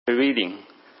Reading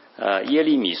耶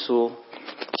利米书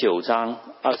9章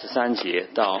23节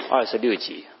到26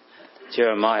节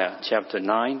Jeremiah chapter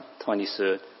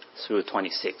 9:23 through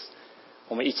 26。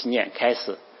 我们一起念，开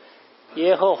始。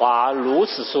耶和华如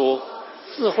此说，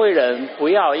智慧人不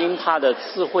要因他的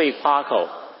智慧夸口，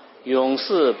勇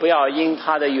士不要因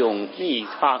他的勇力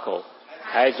夸口，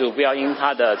财主不要因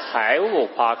他的财物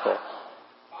夸口，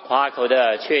夸口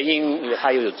的却因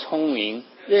他有聪明，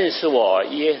认识我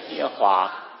耶和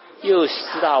华，又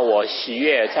知道我喜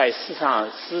悦在世上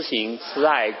施行慈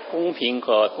爱、公平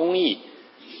和公义，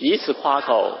以此夸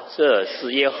口，这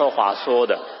是耶和华说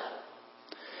的。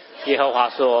耶和华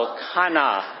说，看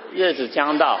啊，日子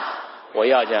将到，我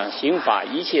要将刑罚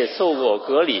一切受过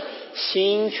隔离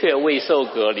心却未受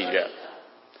隔离的，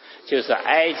就是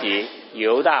埃及、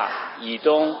犹大、以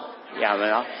东、亚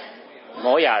门、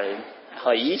摩亚人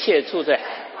和一切住在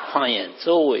旷野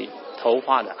周围头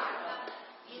发的，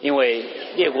因为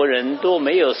列国人都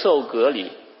没有受隔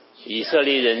离，以色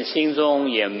列人心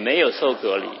中也没有受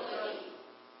隔离。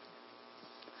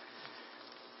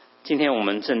今天我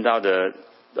们正道的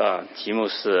题目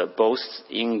是 Boast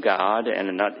in God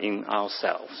and not in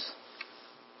ourselves。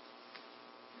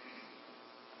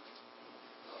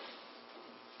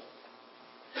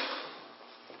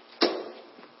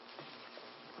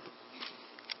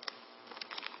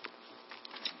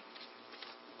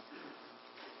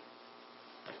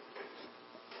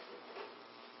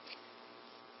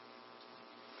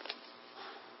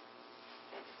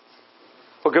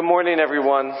 Well, good morning,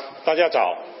 everyone. 大家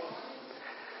早。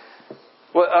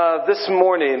Well, this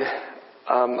morning,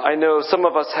 I know some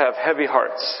of us have heavy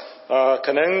hearts.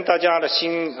 可能大家的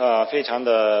心非常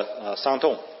的伤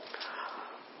痛。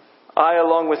I,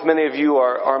 along with many of you,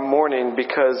 are mourning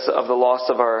because of the loss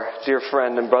of our dear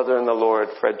friend and brother in the Lord,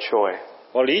 Fred Choi.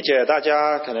 我理解大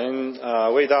家可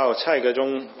能为到蔡格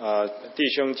中弟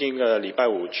兄今个礼拜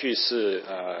五去世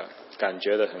感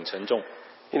觉得很沉重。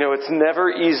You know, it's never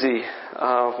easy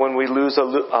when we lose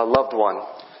a loved one.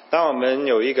 当我们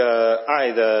有一个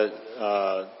爱的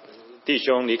弟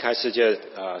兄离开世界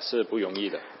是不容易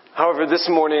的。However, this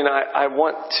morning I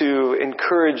want to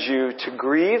encourage you to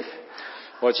grieve.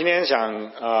 我今天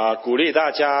想鼓励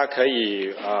大家可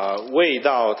以为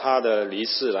到他的离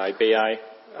世来悲哀。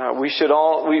We should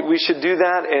do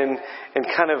that and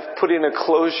kind of putting a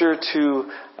closure to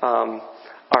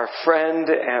our friend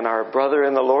and our brother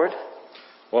in the Lord.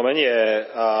 我们也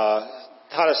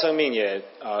他的生命也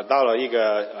到了一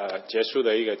个结束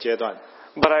的一个阶段。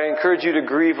But I encourage you to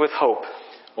grieve with hope.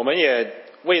 我们也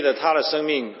为了他的生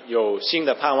命有新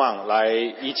的盼望来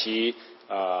一起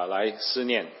来思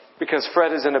念。Because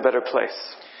Fred is in a better place.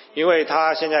 因为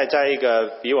他现在在一个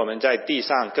比我们在地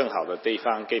上更好的地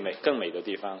方，更美的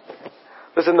地方。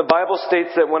Listen, the Bible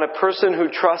states that when a person who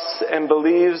trusts and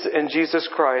believes in Jesus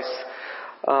Christ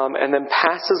and then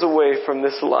passes away from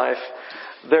this life,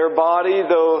 their body,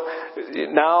 though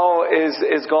now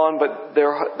is gone, but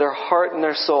their heart and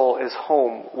their soul is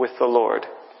home with the Lord.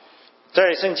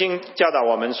 在圣经教导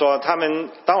我们说，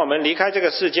当我们离开这个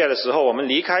世界的时候，我们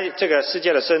离开这个世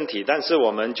界的身体，但是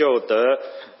我们就得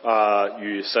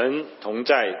与神同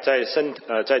在，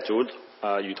在主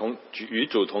与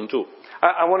主同住。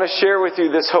I want to share with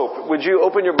you this hope. Would you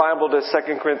open your Bible to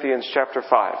 2 Corinthians chapter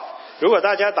 5? 如果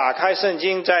大家打开圣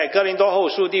经，在哥林多后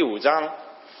书第5章。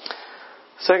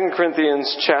2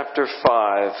 Corinthians chapter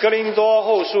 5. 哥林多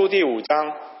后书第5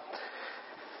章。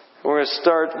We're going to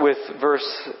start with verse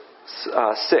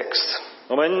 6.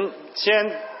 我们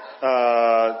先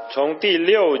从第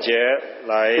6节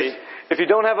来。If you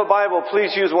don't have a Bible,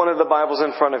 please use one of the Bibles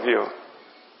in front of you.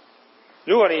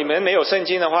 如果你们没有圣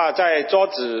经的话，在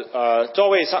座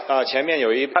位上前面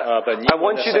有一本英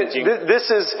文的圣经。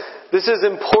This is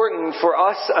important for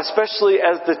us, especially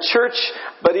as the church,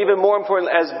 but even more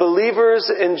important as believers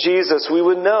in Jesus. We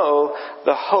would know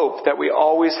the hope that we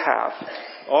always have.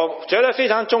 我觉得非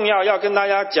常重要，要跟大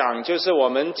家讲，就是我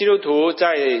们基督徒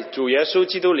在主耶稣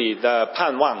基督里的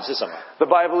盼望是什么。The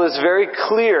Bible is very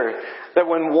clear that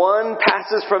when one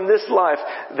passes from this life,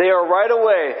 they are right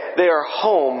away, they are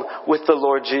home with the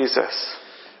Lord Jesus.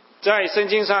 在圣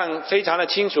经上非常的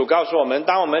清楚告诉我们，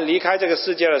当我们离开这个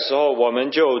世界的时候，我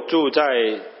们就住在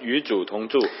与主同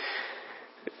住。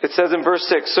It says in verse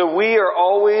 6, So we are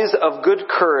always of good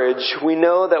courage. We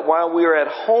know that while we are at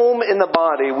home in the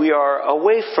body, we are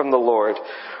away from the Lord.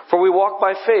 For we walk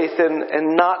by faith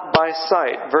and not by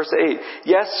sight. Verse 8,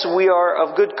 Yes, we are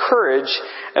of good courage,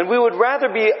 and we would rather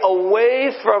be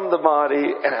away from the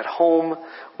body and at home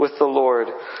with the Lord.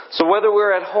 So whether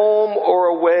we're at home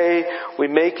or away, we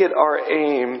make it our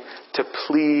aim to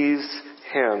please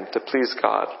Him, to please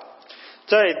God.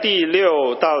 在第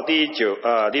6到第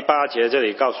8节这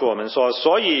里告诉我们说，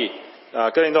所以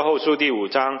哥林多后书第5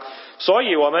章，所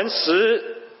以我们时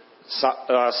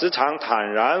常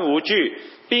坦然无惧，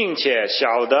并且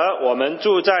晓得我们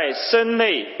住在身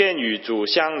内便与主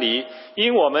相离，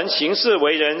因我们行事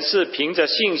为人是凭着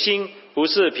信心，不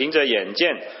是凭着眼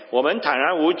见。我们坦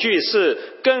然无惧，是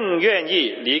更愿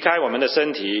意离开我们的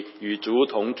身体，与主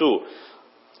同住。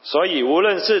所以无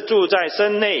论是住在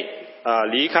身内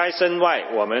离开身外，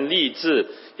我们立志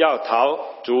要讨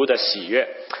主的喜悦。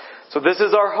So this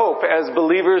is our hope as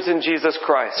believers in Jesus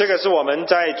Christ. 这个是我们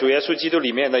在主耶稣基督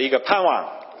里面的一个盼望。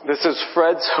This is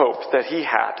Fred's hope that he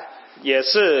had. 也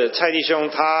是蔡弟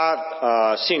兄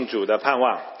他信主的盼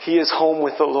望。He is home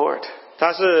with the Lord.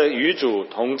 他是与主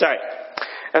同在。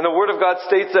And the Word of God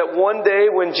states that one day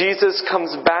when Jesus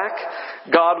comes back,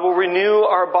 God will renew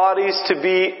our bodies to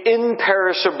be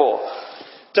imperishable.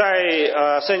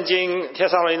 在圣经帖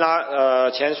撒罗尼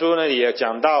迦前书那里也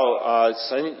讲到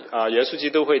神耶稣基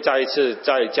督会再一次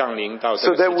再降临到这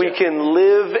So 个世 that we 界。 can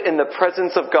live in the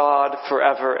presence of God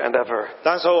forever and ever.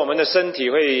 当时候我们的身体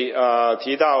会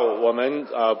提到我们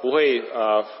不会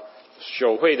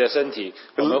朽坏的身体，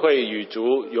我们会与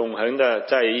主永恒的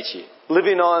在一起。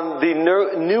Living on the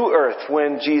new earth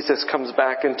when Jesus comes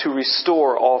back and to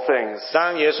restore all things.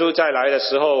 当耶稣再来的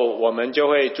时候，我们就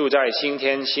会住在新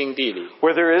天新地里。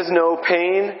 Where there is no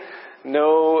pain,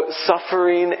 no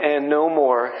suffering, and no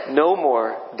more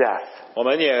death. 我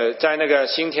们也在那个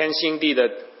新天新地的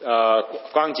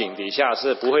光景底下，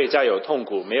是不会再有痛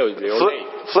苦，没有流泪。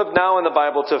Flip now in the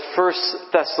Bible to 1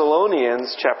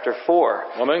 Thessalonians chapter 4.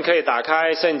 我们可以打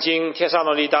开圣经帖撒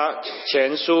罗尼迦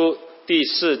前书第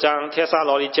4章，帖撒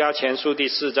罗尼迦前书第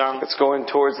4章。 It's going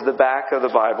towards the back of the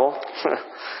Bible,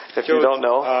 if you don't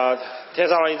know. 帖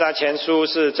撒罗尼迦前书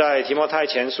是在提摩太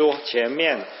前书前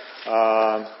面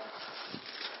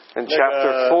In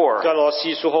chapter 4. 哥罗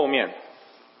西书后面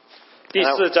第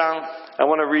4章。 I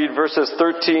want to read verses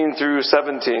 13 through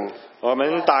 17. 我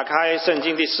们打开圣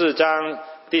经第4章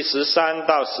第13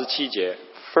到17节。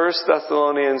 1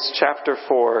 Thessalonians chapter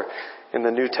 4 in the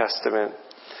New Testament.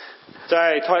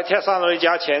 在帖撒罗尼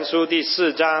迦前书第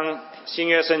4章新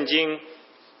约圣经。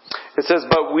 It says,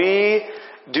 But we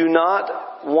do not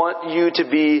want you to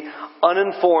be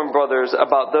uninformed, brothers,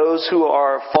 about those who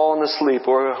are fallen asleep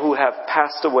or who have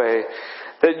passed away,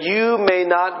 that you may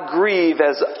not grieve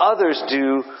as others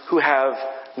do who have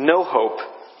no hope.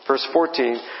 Verse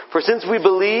 14, For since we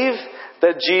believe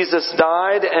that Jesus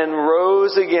died and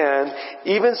rose again,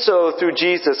 even so through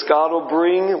Jesus God will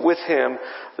bring with him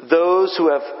those who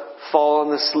have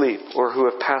fallen asleep or who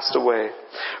have passed away.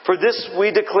 For this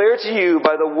we declare to you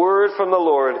by the word from the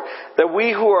Lord, that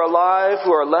we who are alive,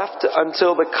 who are left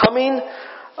until the coming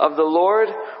of the Lord,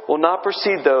 will not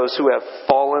precede those who have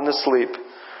fallen asleep.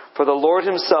 For the Lord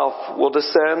himself will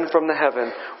descend from the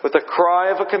heaven with a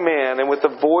cry of a command and with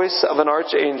the voice of an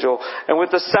archangel and with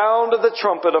the sound of the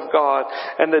trumpet of God,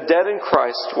 and the dead in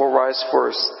Christ will rise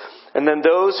first. And then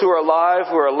those who are alive,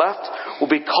 who are left, will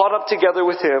be caught up together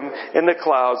with him in the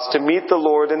clouds to meet the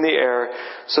Lord in the air,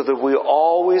 so that we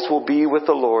always will be with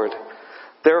the Lord.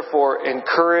 Therefore,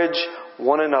 encourage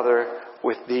one another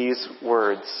with these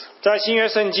words. 在新约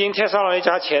圣经帖撒罗尼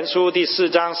迦前书第4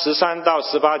章13到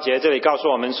18节，这里告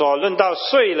诉我们说，论到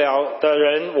睡了的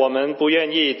人，我们不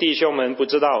愿意弟兄们不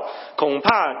知道，恐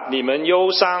怕你们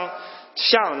忧伤，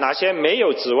像那些没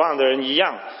有指望的人一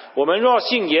样。我们若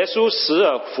信耶稣死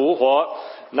而复活，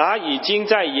那已经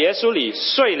在耶稣里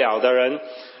睡了的人，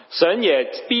神也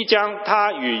必将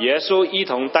他与耶稣一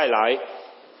同带来。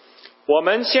我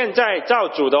们现在照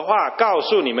主的话告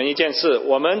诉你们一件事，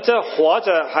我们这活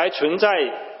着还存在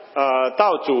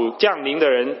到主降临的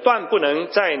人，断不能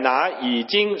在那已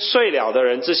经睡了的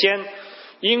人之先，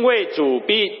因为主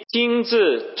必亲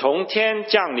自从天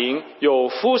降临，有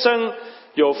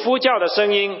呼叫的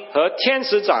声音和天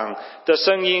使长的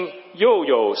声音，又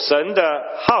有神的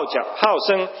号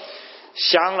声，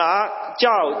想拿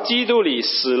叫基督里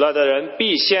死了的人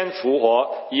必先复活，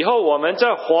以后我们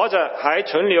这活着还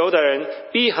存留的人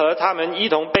必和他们一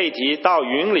同被提到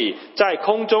云里，在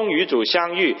空中与主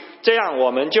相遇，这样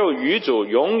我们就与主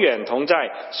永远同在。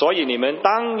所以你们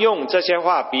当用这些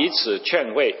话彼此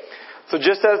劝慰。 So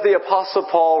just as the Apostle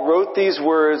Paul wrote these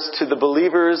words to the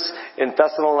believers in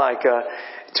Thessalonica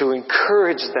to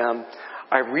encourage them,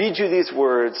 I read you these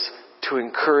words to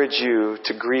encourage you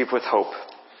to grieve with hope.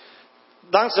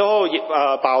 当时候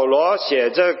保罗写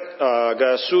这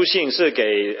个书信是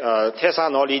给帖撒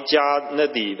罗尼迦那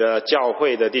里的教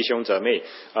会的弟兄姊妹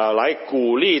来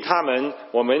鼓励他们。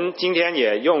我们今天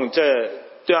也用这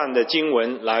段的经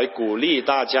文来鼓励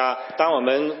大家，当我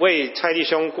们为蔡弟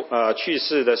兄去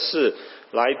世的事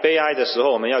来悲哀的时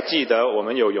候，我们要记得我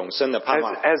们有永生的盼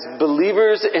望。As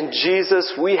believers in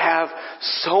Jesus, we have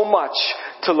so much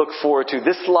to look forward to.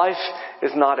 This life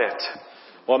is not it.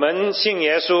 我们信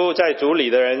耶稣在主里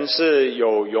的人是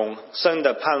有永生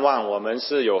的盼望，我们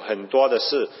是有很多的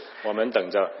事我们等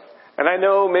着。And I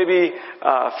know maybe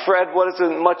Fred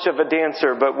wasn't much of a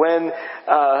dancer, but when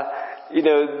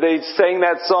they sang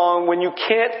that song, when you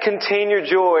can't contain your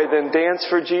joy, then dance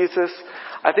for Jesus.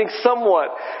 I think somewhat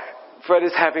Fred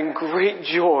is having great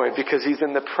joy because he's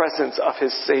in the presence of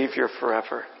his Savior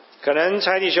forever. 可能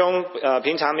蔡弟兄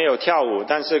平常没有跳舞，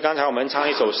但是刚才我们唱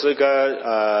一首诗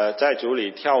歌在主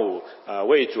里跳舞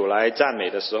为主来赞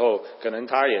美的时候，可能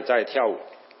他也在跳舞。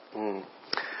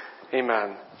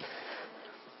Amen.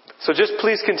 So just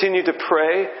please continue to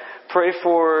pray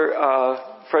for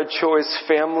Fred Choi's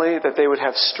family, that they would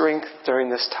have strength during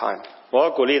this time. 我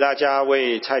鼓励大家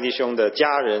为蔡弟兄的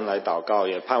家人来祷告，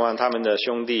也盼望他们的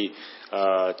兄弟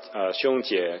兄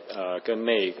姐跟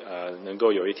妹能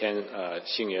够有一天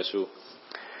信耶稣。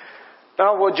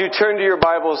Now would you turn to your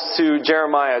Bibles to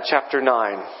Jeremiah chapter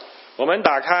 9? 我们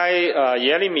打开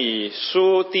耶利米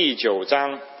书第9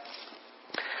章。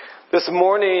This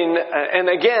morning, and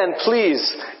again, please,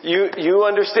 you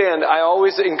understand, I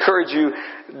always encourage you,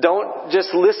 don't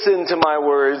just listen to my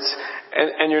words,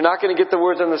 and you're not going to get the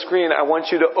words on the screen. I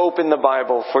want you to open the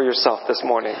Bible for yourself this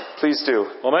morning. Please do.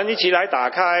 我们一起来打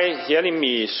开耶利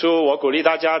米书，我鼓励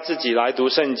大家自己来读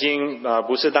圣经，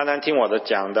不是单单听我的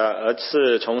讲的，而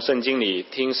是从圣经里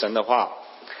听神的话。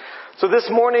So this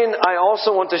morning, I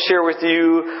also want to share with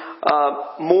you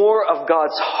more of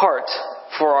God's heart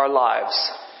for our lives.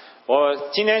 我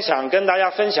今天想跟大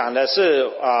家分享的是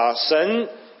神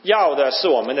要的是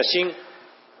我们的心。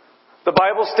The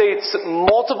Bible states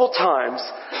multiple times,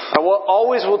 I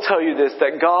always will tell you this,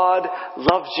 that God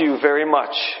loves you very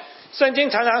much. 圣经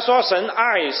常常说神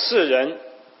爱世人。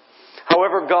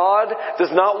However, God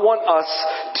does not want us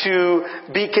to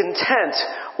be content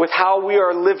with how we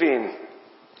are living.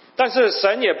 但是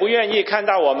神也不愿意看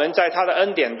到我们在他的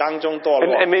恩典当中堕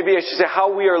落。And maybe I should say how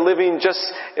we are living just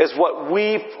as what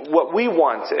we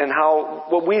want and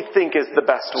what we think is the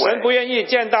best way. 神不愿意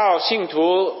见到信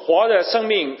徒活的生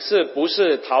命是不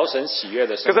是讨神喜悦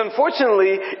的生命。Because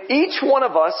unfortunately, each one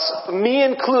of us, me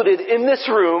included, in this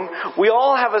room, we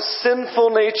all have a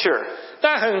sinful nature.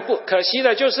 但很可惜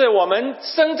的就是我们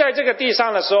生在这个地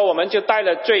上的时候，我们就带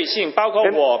了罪性，包括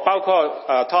我，包括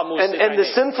Todd 牧师。And the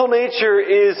sinful nature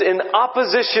is in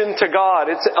opposition to God.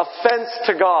 It's offense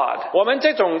to God. 我们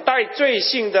这种带罪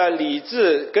性的理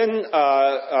智跟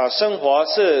生活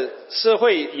是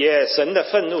会惹神的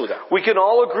愤怒的。We can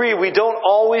all agree we don't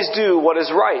always do what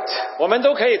is right. 我们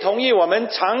都可以同意，我们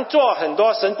常做很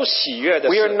多神不喜悦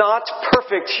的事。 We are not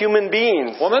perfect human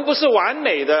beings. 我们不是完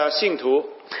美的信徒。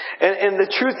And the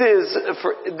truth is,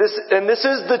 this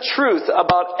is the truth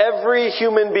about every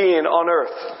human being on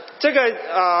earth. 这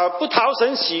个不讨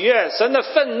神喜悦，神的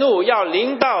愤怒要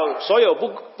临到所有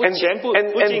不虔不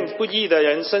敬不义的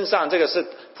人身上，这个是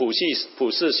普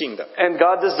世性的。And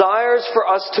God desires for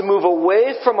us to move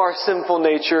away from our sinful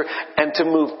nature and to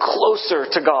move closer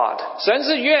to God. 神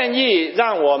是愿意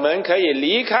让我们可以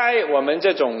离开我们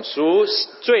这种赎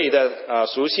罪的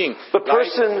属性，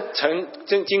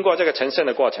经过这个成圣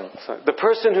的过程。The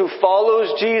person who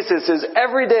follows Jesus is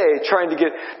every day trying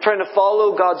to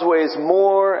follow God's ways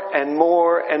more and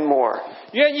more and more.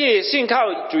 愿意信靠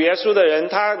主耶稣的人，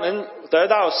他能得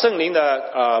到圣灵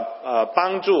的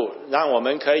帮助，让我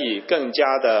们可以更加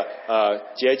的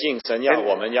接近神要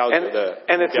我们要求的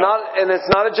目标。And it's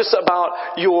not just about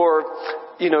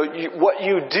what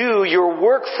you do, your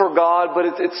work for God,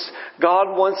 but it's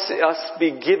God wants us to be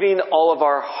giving all of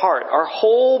our heart. Our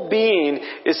whole being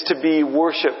is to be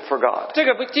worship for God. 这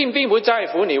个并不在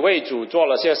乎你为主做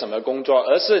了些什么工作，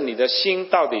而是你的心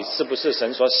到底是不是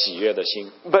神所喜悦的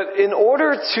心。But in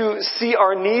order to see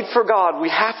our need for God, we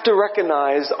have to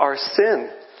recognize our sin.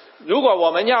 如果我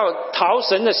们要讨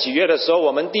神的喜悦的时候，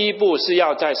我们第一步是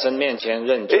要在神面前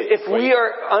认罪。If we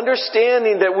are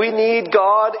understanding that we need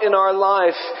God in our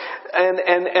life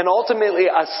and ultimately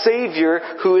a Savior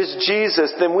who is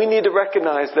Jesus, then we need to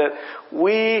recognize that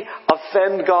we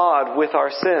offend God with our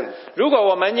sin. 如果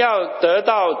我们要得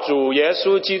到主耶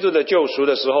稣基督的救赎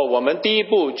的时候，我们第一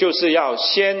步就是要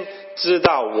先知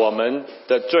道我们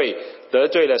的罪。得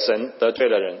罪了神，得罪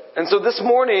了人。 And so this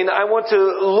morning I want to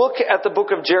look at the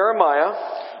book of Jeremiah.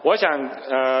 我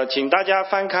想请大家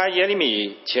翻开耶利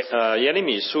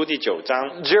米书第9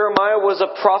章。 Jeremiah was a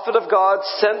prophet of God,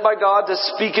 sent by God to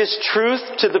speak His truth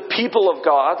to the people of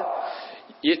God.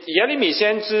 耶利米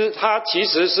先知，他其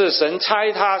实是神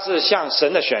差他是向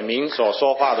神的选民所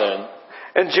说话的人。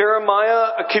And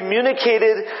Jeremiah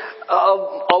communicated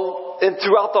and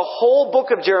throughout the whole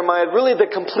book of Jeremiah, really the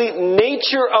complete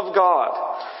nature of God.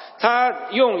 他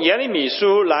用耶利米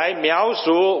书来描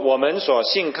述我们所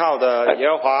信靠的耶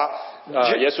和华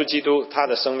耶稣基督他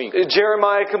的生命。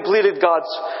Jeremiah communicated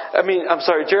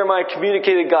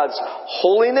God's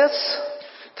holiness.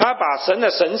 他把神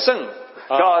的神圣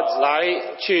来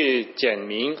去简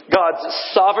明 God's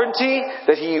sovereignty,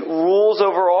 that He rules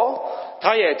over all.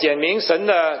 他也简明神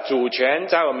的主权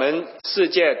在我们世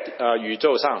界宇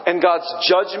宙上 And God's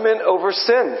judgment over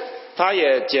sin. 他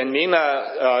也简明了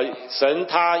神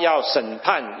他要审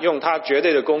判用他绝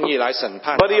对的公义来审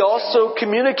判 But He also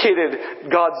communicated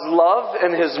God's love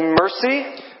and His mercy.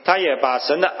 他也把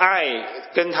神的爱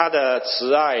跟他的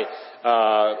慈爱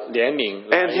怜悯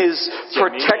And His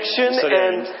protection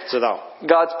and 知道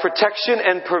God's protection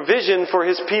and provision for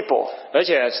His people. 而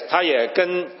且他也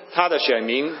跟他的选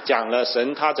民讲了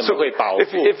神他怎么会保护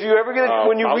if you ever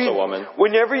保守我们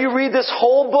whenever you read this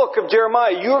whole book of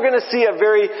Jeremiah, you are going to see a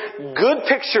very good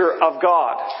picture of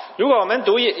God. 如果我们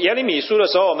读耶利米书的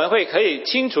时候，我们会可以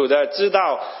清楚的知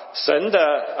道神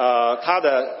的他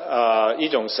的一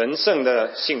种神圣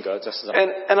的性格，这是。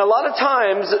And a lot of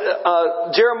times,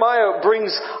 Jeremiah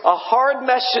brings a hard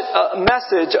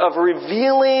message of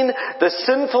revealing the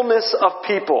sinfulness of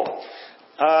people.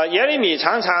 耶利米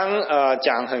常常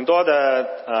讲很多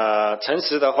的诚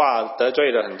实的话，得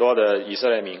罪了很多的以色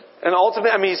列民。And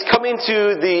ultimately, he's coming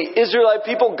to the Israelite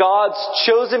people, God's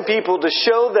chosen people, to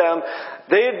show them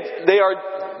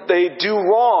they do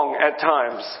wrong at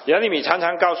times. 耶利米常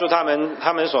常告诉他们，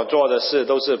他们所做的事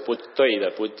都是不对的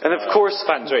，And of course,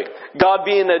 犯罪。God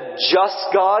being a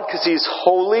just God, because He's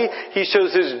holy, He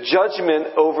shows His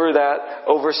judgment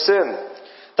over sin.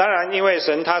 当然，因为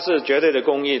神他是绝对的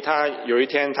公义，他有一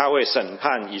天他会审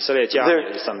判以色列家，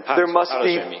审判他的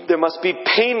选民。There must be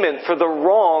payment for the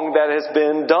wrong that has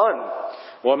been done.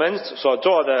 我们所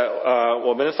做的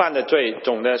我们犯的罪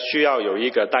总的需要有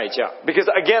一个代价。 Because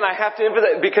again, I have to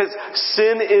emphasize, because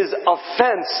sin is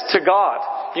offense to God.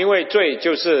 因为罪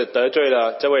就是得罪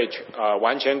了这位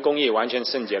完全公义、完全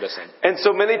圣洁的神。 And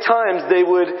so many times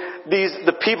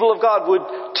the people of God would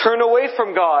turn away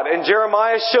from God, and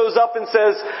Jeremiah shows up and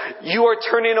says, "You are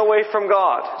turning away from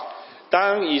God."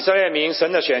 当以色列民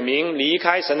神的选民离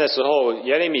开神的时候，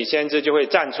耶利米先知就会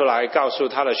站出来告诉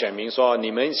他的选民说：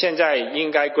你们现在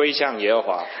应该归向耶和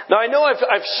华。 Now I know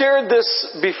I've shared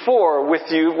this before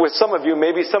with some of you,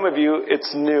 maybe some of you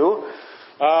it's new.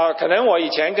 可能我以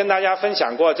前跟大家分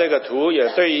享过这个图，也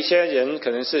对一些人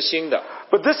可能是新的。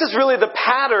 But this is really the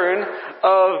pattern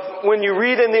of when you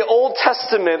read in the Old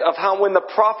Testament of how when the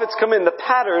prophets come in, the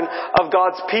pattern of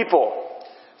God's people.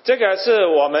 这个是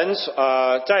我们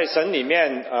在神里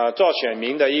面做选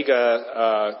民的一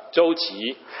个周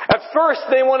期。 At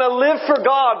first, they want to live for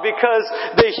God because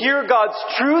they hear God's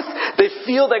truth, they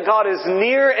feel that God is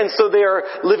near, and so they are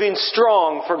living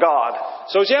strong for God.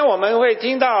 首先我们会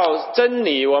听到真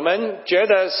理，我们觉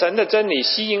得神的真理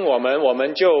吸引我们，我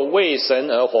们就为神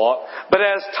而活。 But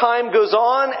as time goes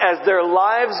on, as their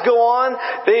lives go on,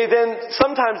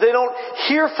 sometimes they don't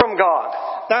hear from God.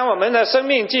 当我们的生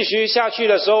命继续下去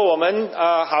的时候，我们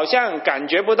好像感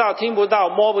觉不到、听不到、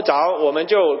摸不着，我们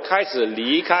就开始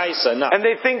离开神了。 And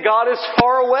they think God is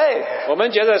far away. 我们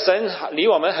觉得神离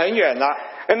我们很远了。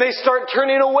 And they start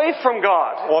turning away from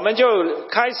God. 我们就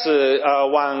开始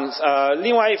往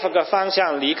另外一个方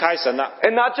向离开神了。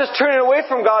 And not just turning away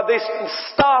from God, they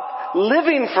stop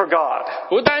living for God.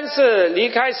 不单是离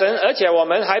开神，而且我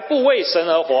们还不为神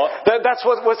而活。 That's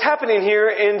what's happening here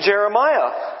in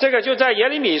Jeremiah. 这个就在耶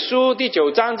利米书第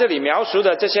9章这里描述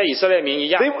的这些以色列民一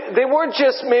样。 They weren't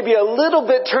just maybe a little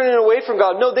bit turning away from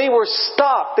God. No, they were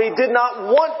stopped. They did not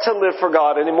want to live for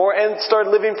God anymore and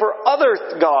started living for other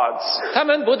gods. 他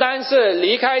们不单是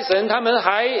离开神，他们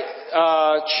还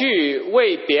去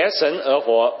为别神而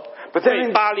活，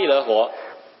为巴力而活。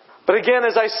 But again,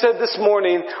 as I said this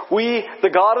morning, the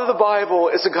God of the Bible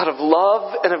is a God of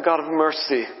love and a God of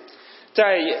mercy.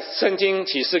 在圣经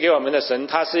启示给我们的神，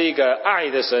他是一个爱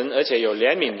的神，而且有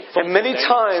怜悯。 And many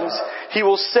times, He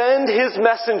will send His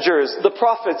messengers, the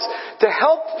prophets, to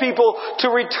help people to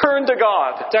return to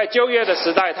God. 在旧约的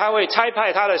时代，他会差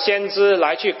派他的先知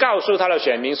来去告诉他的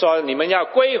选民说：你们要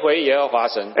归回耶和华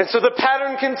神。 And so the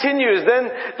pattern continues.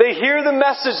 Then they hear the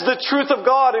message, the truth of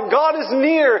God, and God is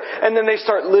near, and then they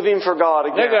start living for God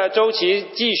那 again. 个周期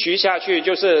继续下去，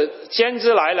就是先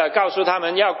知来了，告诉他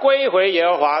们要归回耶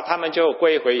和华，他们就就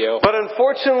归回耶和华。 But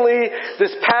unfortunately,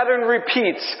 this pattern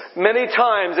repeats many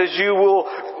times as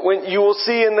when you will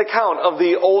see in the count of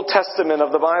the Old Testament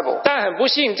of the Bible. 但很不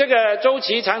幸，这个周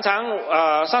期常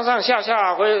常上上下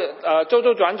下，会周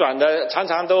周转转的，常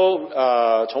常都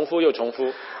重复又重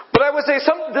复。 But I would say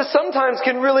this sometimes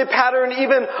can really pattern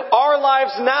even our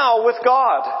lives now with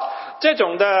God. 这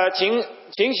种的情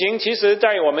形，其实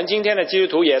在我们今天的基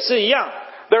督徒也是一样。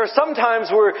 There are some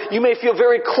times where you may feel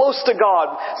very close to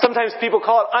God. Sometimes people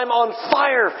call it, I'm on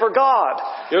fire for God.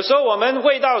 有时候我们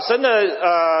为到神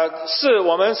的事，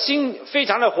我们心非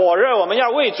常的火热，我们要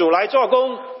为主来做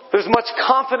工。 There's much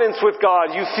confidence with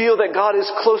God. You feel that God is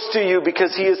close to you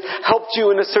because He has helped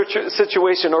you in a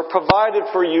situation or provided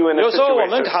for you in a 有时候我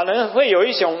们 situation. 可能会有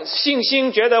一种信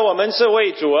心，觉得我们是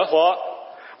为主而活。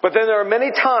 But then there are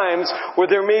many times where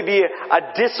there may be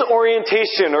a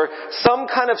disorientation or some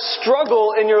kind of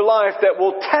struggle in your life that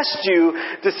will test you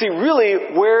to see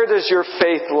really where does your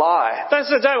faith lie. 但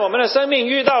是在我们的生命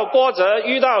遇到波折、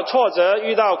遇到挫折、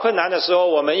遇到困难的时候，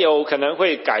我们有可能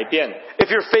会改变。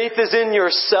 If your faith is in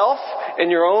yourself, in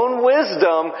your own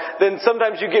wisdom, then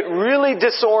sometimes you get really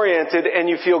disoriented and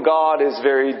you feel God is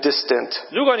very distant.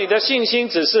 如果你的信心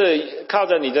只是靠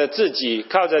着你的自己，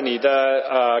靠着你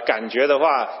的感觉的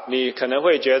话，你可能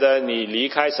会觉得你离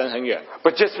开神很远。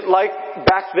 But just like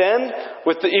back then,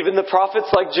 with even the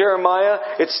prophets like Jeremiah,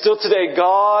 it's still today.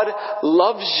 God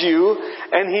loves you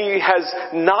and He has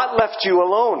not left you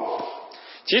alone.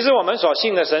 其实我们所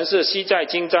信的神是昔在、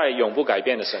今在、永不改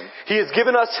变的神。 He has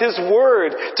given us His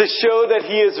word to show that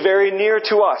He is very near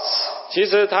to us. 其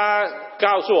实他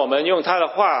告诉我们，用他的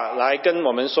话来跟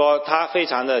我们说，他非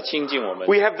常的亲近我们。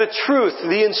 We have the truth,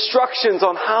 the instructions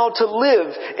on how to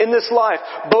live in this life,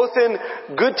 both in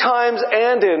good times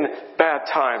and in bad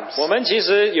times. 我们其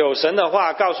实有神的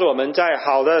话告诉我们，在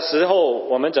好的时候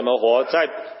我们怎么活，在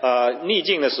逆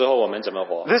境的时候我们怎么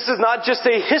活。 This is not just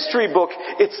a history book,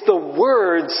 it's the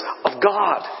words of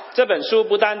God. 这本书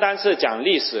不单单是讲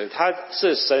历史，它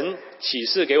是神启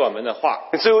示给我们的话。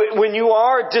 And so when you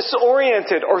are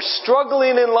disoriented or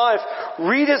struggling in life,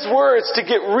 read His words to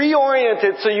get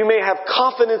reoriented so you may have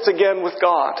confidence again with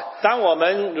God. 当我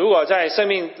们如果在生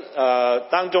命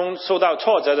当中受到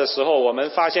挫折的时候，我们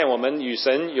发现我们与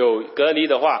神有隔离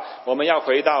的话，我们要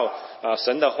回到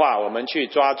神的话，我们去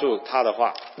抓住他的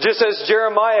话。 Just as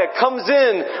Jeremiah comes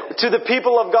in to the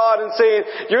people of God and saying,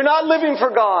 you're not living for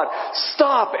God.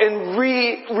 Stop and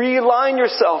realign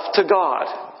yourself to God.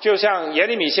 就像耶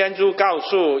利米先知告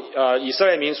诉以色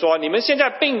列民说，你们现在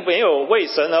并没有为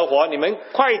神而活，你们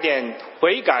快一点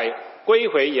悔改，归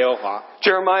回耶和华。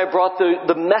 Jeremiah brought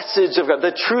the message of God,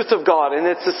 the truth of God, and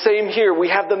it's the same here. We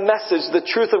have the message, the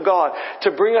truth of God,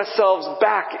 to bring ourselves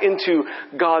back into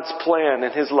God's plan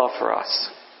and His love for us.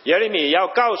 耶利米要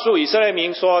告诉以色列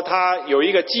民说，他有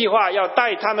一个计划，要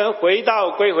带他们归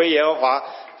回耶和华，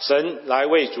神来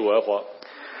为主而活。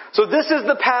 So this is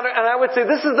the pattern, and I would say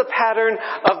this is the pattern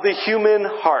of the human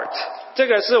heart. 这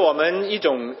个是我们一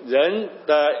种人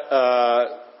的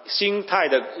心态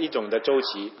的一种的周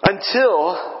期。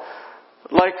 Until,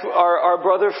 like our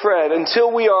brother Fred,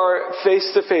 until we are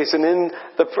face to face and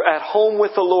at home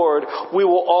with the Lord, we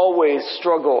will always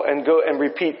struggle and go and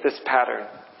repeat this pattern.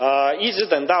 一直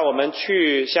等到我们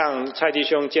去向蔡弟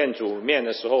兄见主面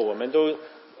的时候，我们都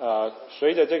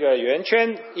随着这个圆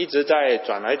圈一直在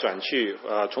转来转去，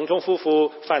重重复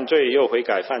复，犯罪又悔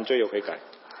改，犯罪又悔改。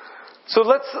 So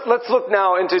let's look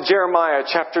now into Jeremiah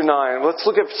chapter 9. Let's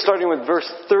look at starting with verse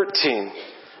 13.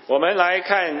 我们来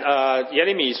看耶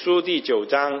利米书第9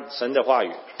章神的话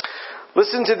语。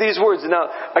 Listen to these words. Now,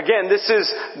 again, this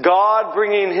is God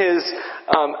bringing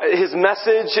His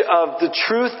message of the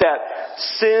truth that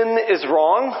sin is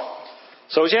wrong.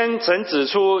 首先，神指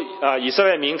出以色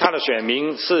列民他的选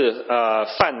民是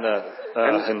犯了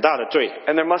很大的罪，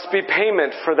 And there must be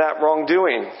payment for that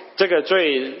wrongdoing. 这个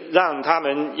罪让他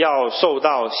们要受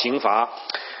到刑罚。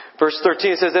 Verse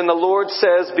 13 says, And the Lord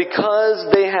says, Because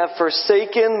they have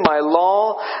forsaken my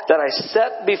law that I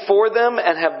set before them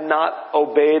and have not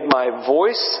obeyed my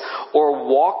voice or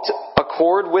walked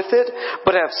accord with it,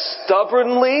 but have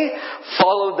stubbornly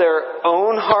followed their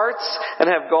own hearts and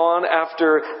have gone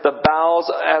after the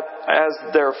Baals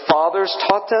as their fathers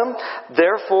taught them.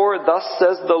 Therefore, thus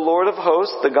says the Lord of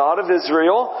hosts, the God of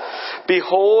Israel,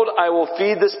 Behold, I will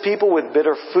feed this people with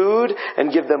bitter food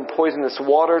and give them poisonous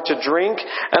water to drink,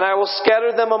 and I will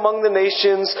scatter them among the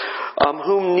nations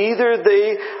whom neither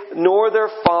they nor their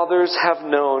fathers have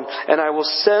known, and I will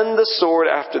send the sword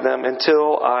after them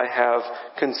until I have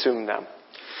consumed them.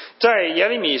 在耶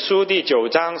利米书第9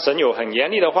章，神有很严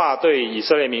厉的话对以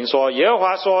色列民说，耶和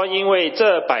华说，因为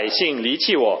这百姓离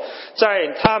弃我，在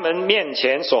他们面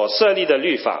前所设立的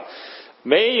律法，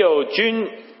没有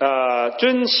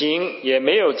遵行，也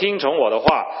没有听从我的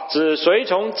话，只随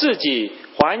从自己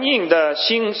还应的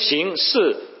心行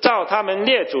事，照他们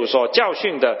列祖所教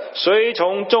训的，随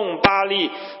从众巴力。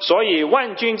所以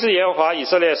万军之耶和华以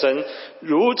色列神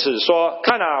如此说，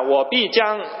看啊，我必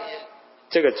将，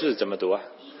这个字怎么读啊？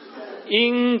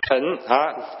阴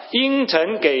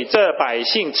沉给这百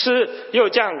姓吃，又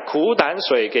降苦胆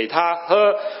水给他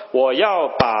喝。我要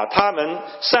把他们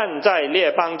散在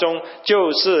列邦中，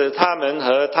就是他们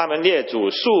和他们列祖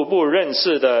素不认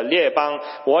识的列邦。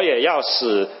我也要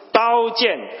使刀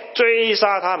剑追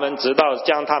杀他们，直到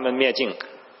将他们灭尽。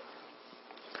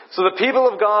 So the people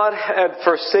of God had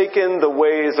forsaken the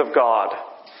ways of God.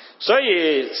 所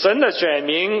以神的选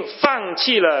民放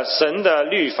弃了神的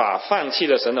律法，放弃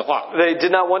了神的话。 They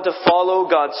did not want to follow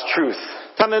God's truth.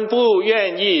 他们不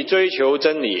愿意追求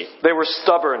真理， They were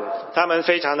stubborn, 他们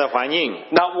非常的顽硬，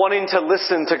 not wanting to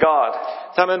listen to God,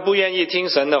 他们不愿意听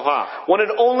神的话， wanted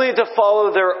only to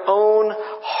follow their own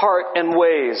heart and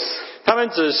ways. 他们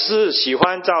只是喜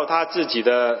欢照他自己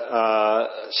的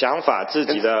想法、自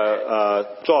己的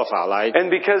做法来。 And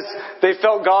because they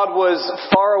felt God was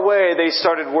far away, they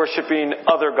started worshiping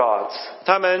other gods.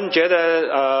 他们觉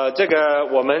得这个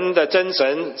我们的真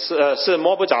神是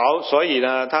摸不着，所以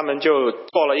呢，他们就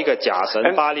做了一个假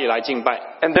神巴力来敬拜。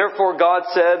 And therefore God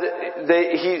said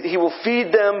he will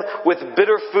feed them with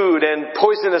bitter food and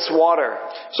poisonous water.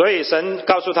 所以神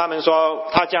告诉他们说，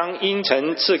他将阴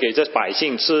沉赐给这百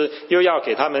姓吃，又要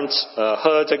给他们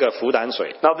喝这个苦胆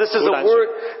水。 Now this is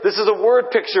a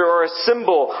word picture or a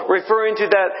symbol referring to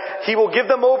that he will give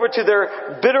them over to their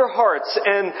bitter hearts,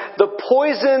 and the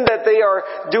poison that they are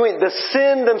doing, the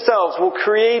sin themselves will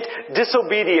create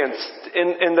disobedience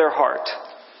in their heart.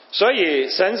 所以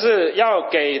神是要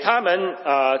给他们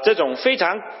这种非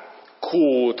常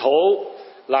苦头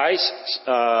来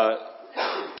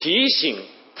提醒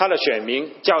他的选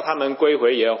民，叫他们归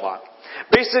回耶和华。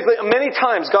 Basically, many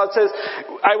times God says,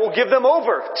 I will give them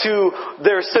over to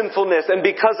their sinfulness, and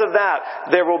because of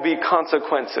that, there will be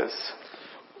consequences.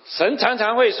 神常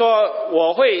常会说，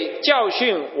我会教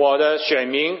训我的选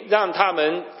民，让他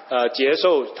们接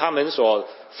受他们所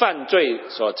犯罪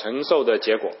所承受的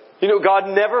结果。 You know, God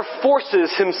never forces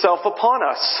himself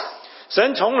upon us.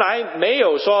 神从来没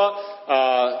有说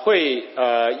会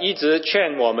一直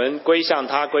劝我们归向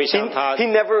他，归向他。 He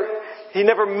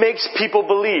never makes people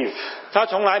believe. 他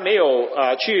从来没有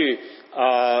去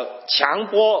强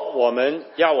迫我们，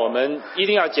要我们一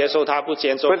定要接受他，不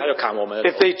接受他就砍我们。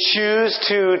 If they choose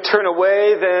to turn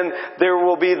away, then there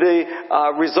will be the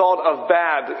result of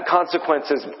bad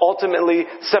consequences, ultimately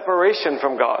separation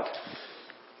from God.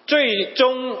 最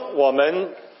终我们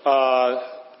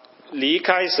离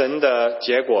开神的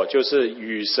结果就是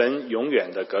与神永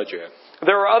远的隔绝。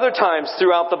 There are other times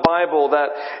throughout the Bible that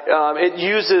it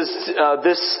uses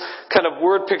this kind of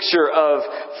word picture of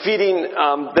feeding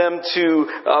them to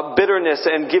bitterness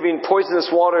and giving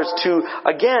poisonous waters to,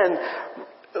 again,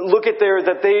 look at there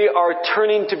that they are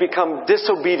turning to become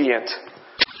disobedient.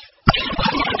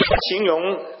 形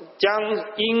容将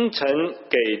阴沉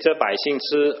给这百姓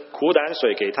吃，苦胆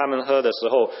水给他们喝的时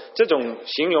候，这种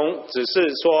形容只是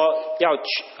说要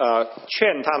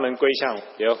劝他们归向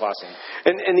耶和华神。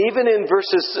 And even in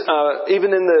verses,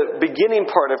 even in the beginning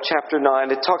part of chapter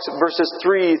 9, it talks verses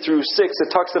 3 through 6,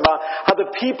 it talks about how the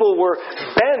people were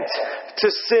bent to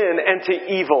sin and to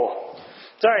evil.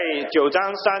 在9章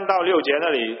3到6节那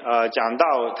里，讲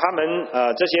到他们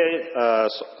这些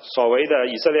所谓的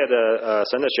以色列的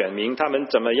神的选民，他们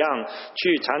怎么样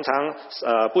去常常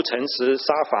不诚实、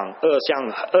撒谎、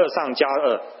恶上加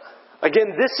恶。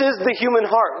 Again, this is the human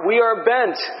heart. We are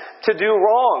bent to do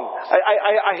wrong.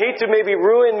 I hate to maybe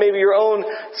ruin maybe your own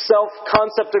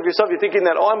self-concept of yourself. You're thinking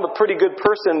that, oh, I'm a pretty good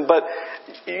person, but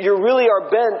you really are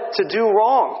bent to do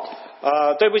wrong.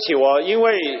 对不起，我因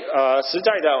为实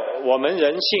在的，我们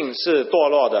人性是堕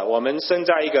落的，我们生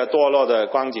在一个堕落的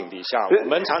光景底下，我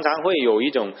们常常会有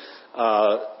一种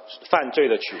犯罪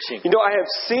的取性。 You know, I have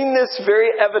seen this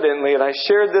very evidently, and I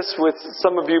shared this with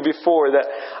some of you before, that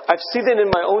I've seen it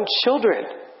in my own children.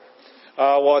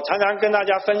 我常常跟大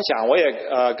家分享，我也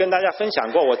跟大家分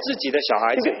享过我自己的小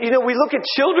孩子。 You know, we look at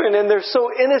children and they're so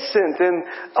innocent, and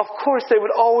of course they would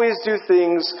always do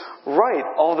things right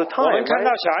all the 我 time. 们看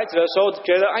到 Right? 小孩子的时候，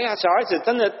觉得哎呀，小孩子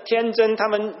真的天真，他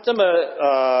们这么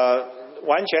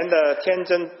完全的天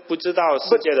真，不知道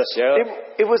世界的邪恶。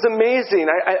 It was amazing.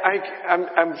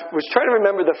 I was trying to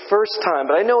remember the first time,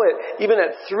 but I know it. Even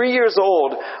at 3 years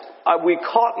old, we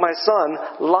caught my son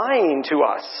lying to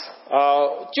us.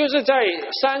 就是在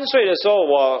3岁的时候，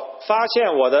我发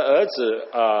现我的儿子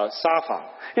撒谎。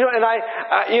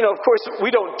And of course, we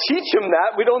don't teach him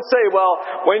that. We don't say, well,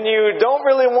 when you don't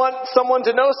really want someone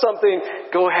to know something,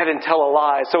 go ahead and tell a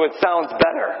lie so it sounds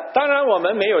better. 当然，我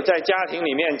们没有在家庭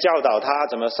里面教导他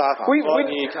怎么撒谎。说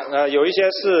你有一些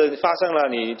事发生了，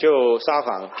你就撒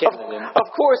谎骗人。Of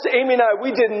course, Amy and I,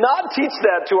 we did not teach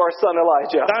that to our son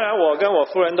Elijah. 当然，我跟我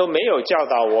夫人都没有教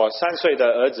导我3岁的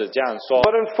儿子这样说。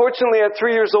But unfortunately, at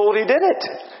 3 years old, he did it.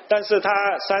 但是他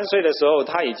3岁的时候，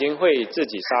他已经会自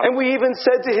己撒谎。And we even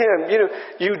said to him,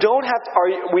 you don't have to,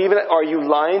 are you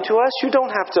lying to us? You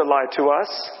don't have to lie to us.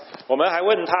 我们还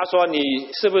问他说：“你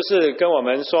是不是跟我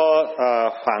们说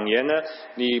谎言呢？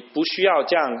你不需要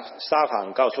这样撒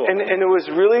谎告诉我们。” And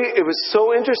it was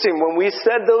so interesting when we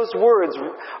said those words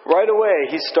right away.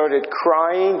 He started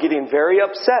crying, getting very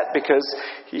upset because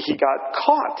he got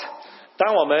caught.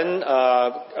 当我们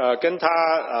跟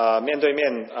他面对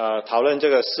面讨论这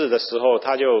个事的时候，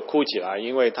他就哭起来，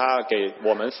因为他给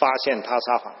我们发现他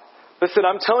撒谎。Listen,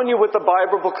 I'm telling you what the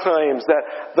Bible proclaims,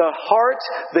 that the heart,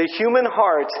 the human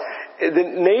heart, the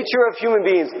nature of human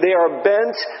beings, they are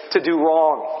bent to do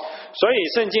wrong. 所以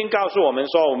圣经告诉我们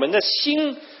说，我们的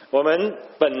心，我们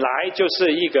本来就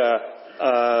是一个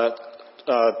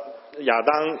亚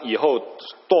当以后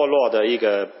堕落的一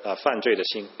个犯罪的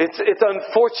心。It's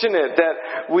unfortunate that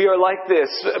we are like this,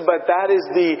 but that is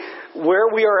where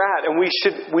we are at, and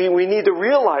we need to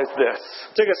realize this.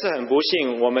 这个是很不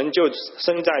幸，我们就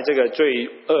生在这个罪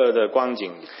恶的光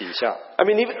景底下。I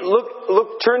mean, even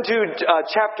turn to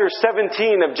chapter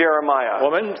 17 of Jeremiah. 我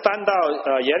们翻到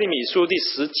耶利米书第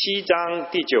17章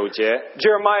第9节。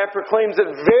Jeremiah proclaims it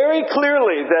very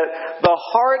clearly that the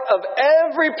heart of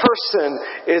every person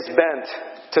is bent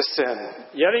to sin.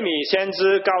 耶利米先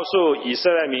知告诉以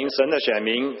色列民神的选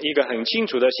民一个很清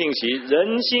楚的信息：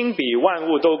人心比万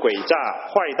物都诡诈，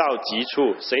坏到极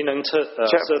处，谁能测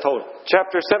透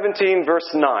 ？Chapter 17,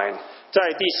 verse 9. 在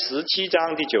第17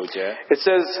章第9节 It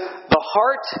says, "The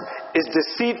heart is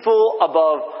deceitful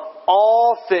above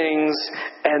all things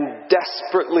and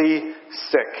desperately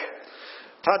sick."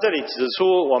 他这里指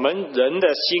出，我们人的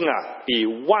心比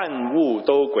万物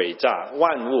都诡诈，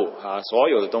万物所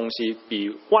有的东西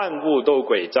比万物都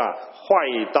诡诈，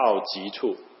坏到极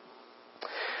处。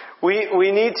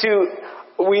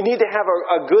We need to have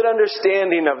a good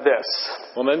understanding of this.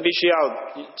 我们必须要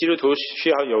基督徒需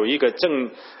要有一个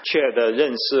正确的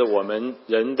认识，我们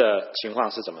人的情况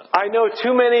是怎么。I know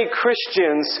too many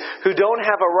Christians who don't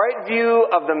have a right view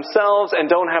of themselves and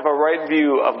don't have a right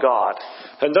view of God.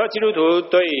 很多基督徒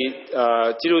对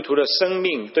基督徒的生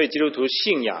命、对基督徒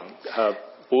信仰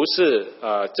不是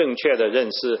正确的认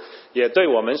识，也对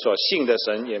我们所信的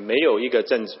神也没有一个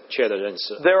正确的认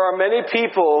识。There are many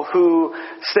people who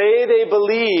say they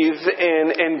believe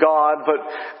in God, but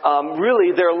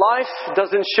really their life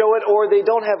doesn't show it, or they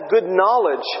don't have good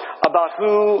knowledge about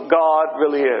who God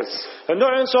really is. 很多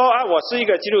人说我是一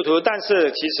个基督徒，但是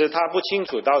其实他不清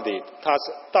楚到底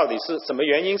是什么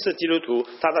原因是基督徒，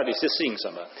他到底是信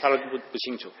什么，他都不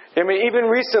清楚。I mean, even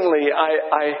recently,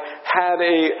 I had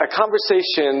a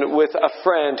conversation with a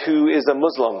friend who is a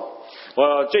Muslim.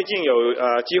 我最近有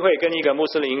机会跟一个穆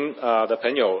斯林的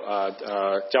朋友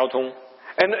交通。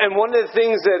And one of the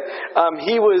things that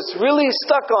he was really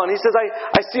stuck on, he says,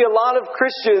 I see a lot of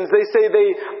Christians, they say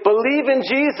they believe in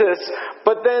Jesus,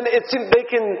 but then they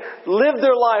can live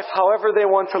their life however they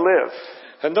want to live.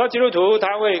 很多基督徒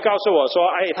他会告诉我说，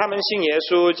他们信耶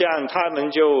稣，这样他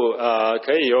们就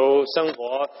可以有生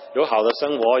活，有好的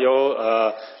生活，有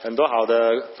很多好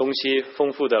的东西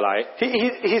丰富的来。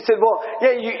He said, well,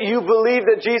 yeah, you believe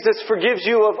that Jesus forgives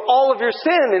you of all of your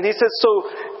sin, and he says, so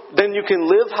then you can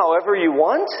live however you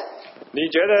want? 你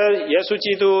觉得耶稣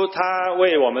基督他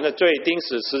为我们的罪钉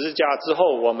死十字架之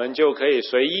后，我们就可以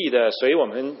随意的随我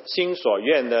们心所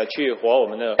愿的去活我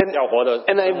们的要活的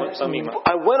生命吗？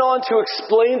 I went on to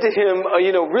explain to him,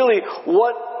 really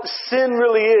what sin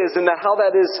really is, and how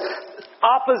that is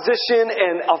opposition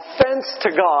and offense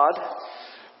to God.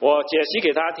 我解析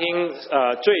给他听，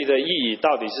罪的意义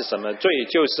到底是什么？罪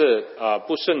就是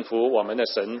不顺服我们的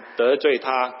神，得罪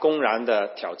他，公然的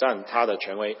挑战他的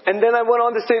权威。And then I went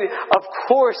on to say, of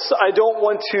course, I don't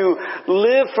want to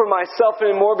live for myself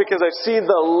anymore because I see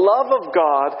the love of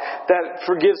God that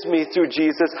forgives me through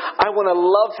Jesus. I want to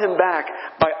love Him back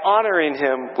by honoring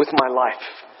Him with my life.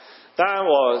 当然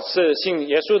我是信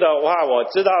耶稣的话，我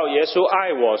知道耶稣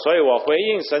爱我，所以我回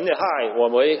应神的爱，我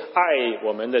为爱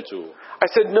我们的主。I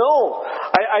said, no,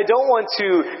 I don't want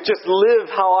to just live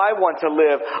how I want to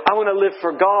live. I want to live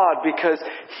for God because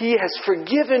He has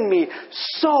forgiven me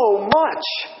so much.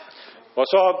 我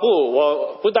说不，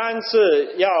我不单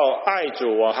是要爱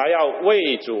主，我还要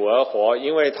为主而活，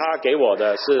因为他给我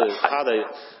的是他的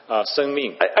生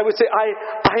命。I would say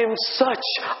I am such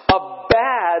a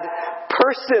bad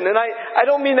person, and I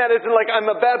don't mean that as in like I'm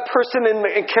a bad person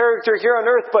in character here on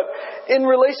earth, but in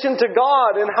relation to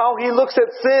God and how He looks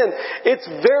at sin, it's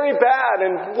very bad.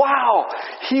 And wow,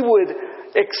 He would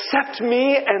accept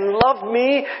me and love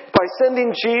me by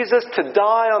sending Jesus to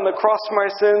die on the cross for my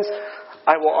sins.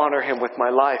 I will honor Him with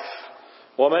my life.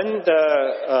 我们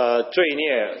的罪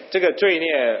孽，这个罪孽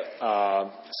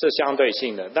是相对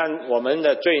性的，但我们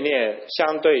的罪孽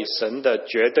相对神的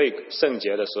绝对圣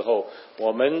洁的时候，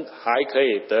我们还可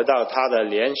以得到他的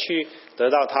怜恤，得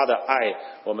到他的爱，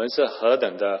我们是何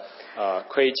等的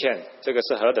亏欠，这个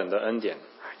是何等的恩典。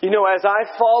You know, as I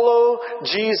follow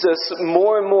Jesus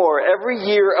more and more every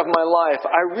year of my life,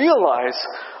 I realize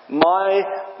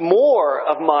more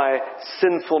of my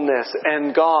sinfulness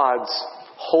and God's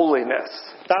holiness.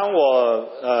 当我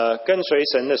跟随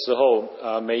神的时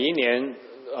候，每一年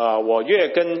我越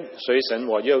跟随神，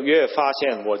我就越发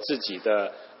现我自己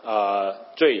的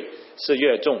罪是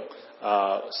越重，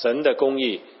神的公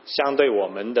义相对我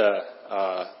们的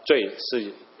罪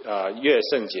是越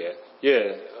圣洁，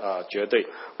越绝对。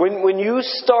When you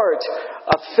start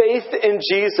a faith in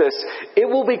Jesus, it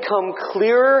will become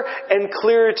clearer and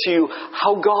clearer to you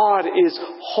how God is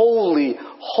holy,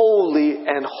 holy,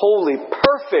 and holy,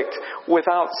 perfect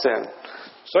without sin.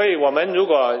 所以我们如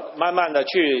果慢慢的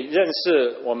去认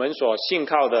识我们所信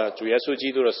靠的主耶稣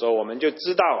基督的时候，我们就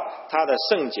知道他的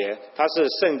圣洁，他是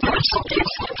圣洁，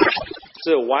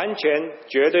是完全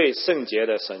绝对圣洁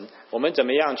的神。我们怎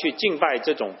么样去敬拜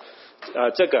这种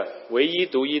这个唯一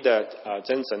独一的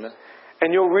真神呢？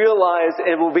 And you'll realize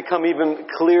it will become even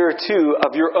clearer too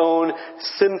of your own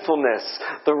sinfulness,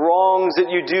 the wrongs that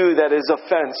you do that is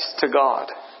offense to God.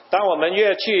 当我们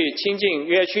越去亲近，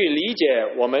越去理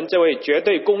解我们这位绝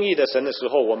对公义的神的时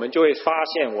候，我们就会发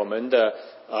现我们的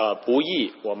不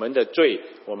义，我们的罪，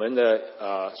我们的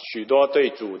许多对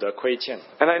主的亏欠。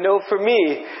And I know for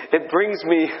me, it brings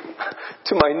me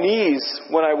to my knees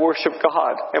when I worship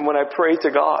God and when I pray to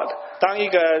God. 当一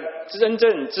个真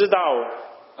正知道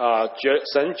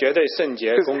神绝对圣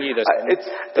洁公义的神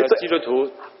的基督徒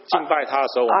敬拜他的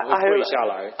时候，我们会跪下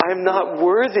来。I'm not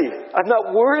worthy. I'm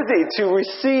not worthy to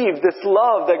receive this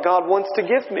love that God wants to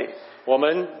give me. 我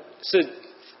们是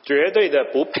绝对的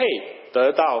不配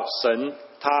得到神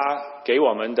他给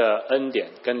我们的恩典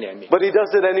跟怜悯。But He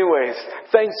does it anyways.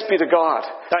 Thanks be to God.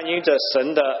 但因着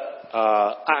神的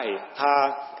爱，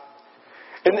他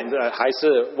还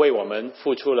是为我们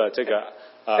付出了这个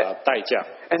代价。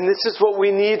And this is what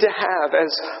we need to have as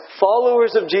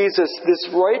followers of Jesus,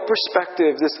 this right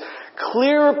perspective, this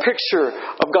clearer picture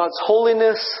of God's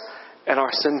holiness and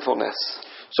our sinfulness.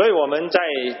 所以我们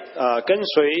在跟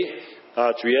随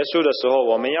主耶稣的时候，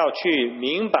我们要去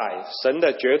明白神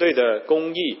的绝对的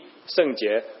公义、圣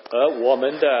洁和我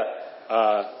们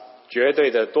的绝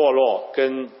对的堕落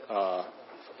跟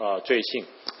罪性。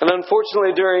And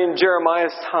unfortunately, during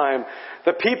Jeremiah's time,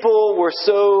 the people were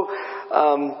so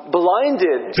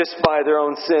blinded just by their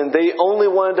own sin. They only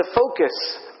wanted to focus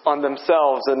on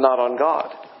themselves and not on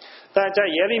God. 但在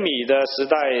耶利米的时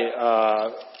代，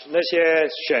那些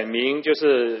选民就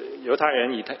是犹太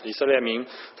人、以色列民，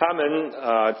他们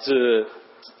只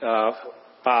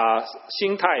把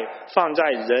心态放在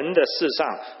人的事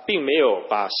上，并没有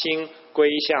把心归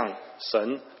向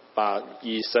神。把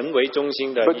以神为中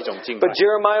心的一种敬拜。But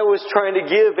Jeremiah was trying to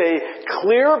give a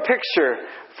clearer picture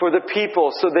for the people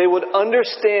so they would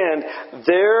understand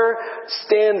their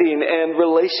standing and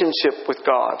relationship with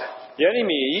God. 耶利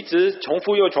米一直重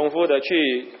复又重复的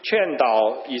去劝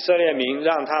导以色列民，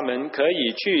让他们可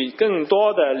以去更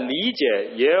多的理解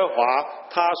耶和华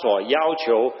他所要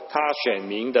求他选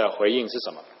民的回应是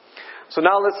什么。So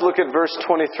now let's look at verse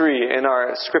 23 in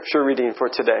our scripture reading for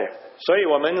today. 所以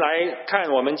我们来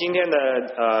看我们今天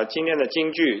的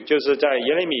金句，就是在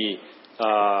耶利米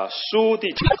书第。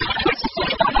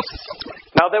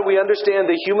Now that we understand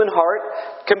the human heart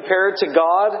compared to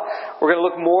God, we're going to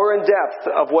look more in depth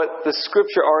of what the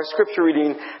scripture, our scripture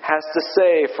reading, has to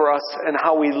say for us and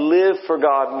how we live for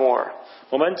God more.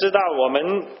 我们知道我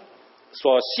们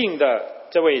所信的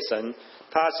这位神，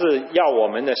他是要我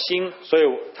们的心，所以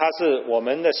他是我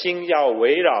们的心要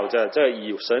围绕着这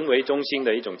以神为中心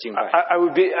的一种敬拜。I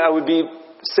would be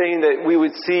saying that we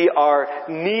would see our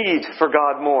need for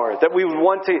God more, that we would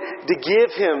want to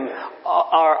give Him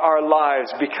our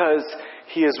lives because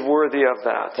He is worthy of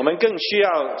that. 我们更需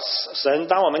要神，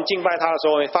当我们敬拜他的时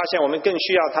候，发现我们更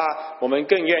需要他，我们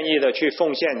更愿意的去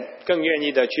奉献，更愿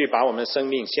意的去把我们生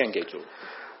命献给主。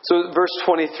So verse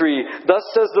 23, Thus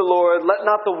says the Lord, let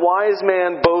not the wise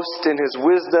man boast in his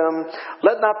wisdom,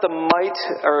 let not the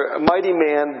mighty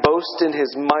man boast in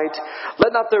his might,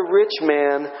 let not the rich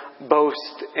man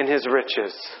boast in his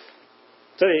riches.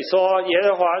 这里说耶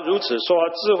和华如此说，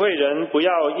智慧人不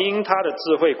要因他的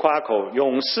智慧夸口，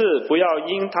勇士不要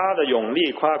因他的勇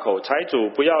力夸口，财主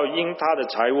不要因他的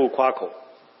财物夸口。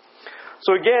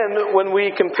 So again, when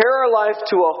we compare our life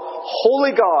to a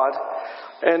holy God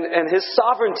and His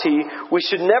sovereignty, we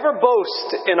should never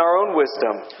boast in our own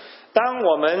wisdom. 当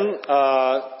我们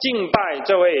敬拜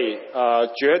这位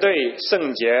绝对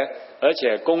圣洁而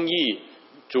且公义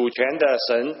主权的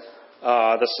神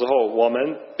的时候，我们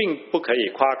并不可以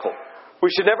夸口。 We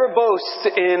should never boast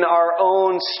in our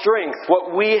own strength,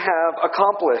 what we have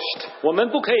accomplished. 我们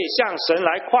不可以向神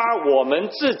来夸我们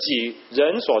自己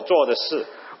人所做的事。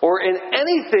 Or in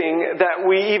anything that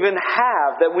we even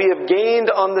have, that we have gained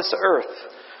on this earth.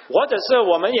 或者是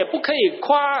我们也不可以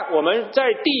夸我们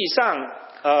在地上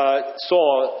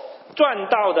所赚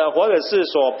到的，或者是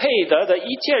所配得的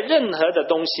一切任何的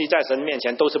东西，在神面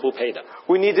前都是不配的。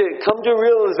 We need to come to a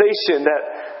realization that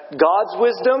God's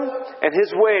wisdom and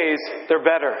His ways, they're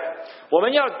better. 我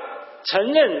们要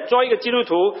承认，做一个基督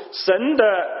徒，神的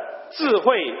智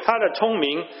慧，他的聪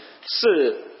明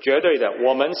是绝对的，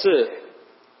我们是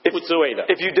不知味的。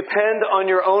 If you depend on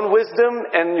your own wisdom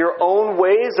and your own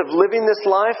ways of living this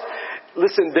life,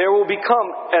 listen, there will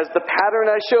become, as the pattern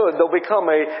I showed, there'll become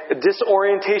a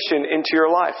disorientation into your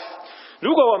life.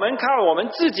 如果我们靠我们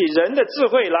自己人的智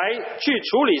慧来去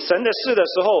处理神的事的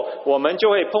时候，我们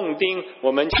就会碰钉，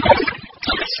我们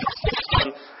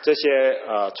这些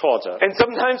挫折。 And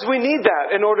sometimes we need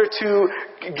that in order to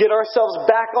get ourselves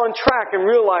back on track and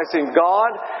realizing,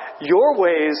 God, your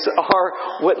ways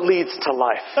are what leads to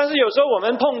life. 但是有时候我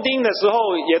们碰钉的时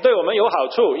候，也对我们有好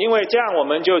处，因为这样我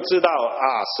们就知道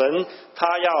神他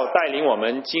要带领我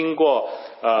们经过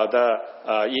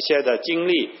一些的经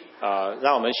历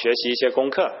让我们学习一些功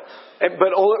课。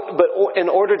 But in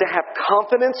order to have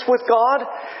confidence with God,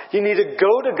 you need to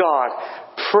go to God,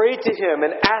 pray to Him,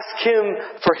 and ask Him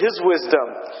for His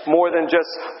wisdom, more than just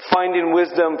finding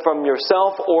wisdom from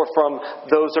yourself or from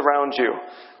those around you.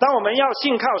 当我们要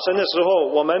信靠神的时候，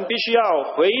我们必须要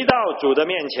回到主的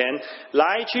面前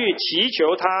来去祈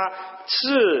求他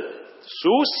是属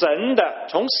神的，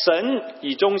从神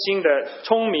以中心的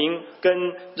聪明跟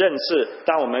认识，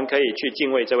让我们可以去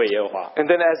敬畏这位耶和华。 And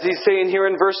then as he's saying here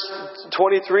in verse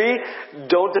 23,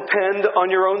 don't depend on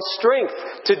your own strength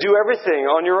to do everything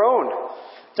on your own.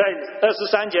 在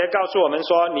23节告诉我们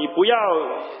说，你不要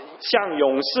像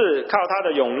勇士靠他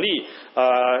的勇力，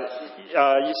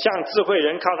像智慧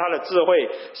人靠他的智慧，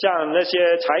像那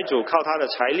些财主靠他的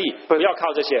财力，不要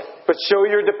靠这些。 But show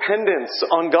your dependence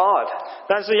on God.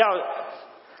 但是要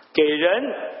给人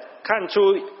看出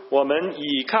我们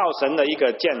倚靠神的一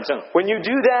个见证。 When you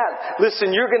do that,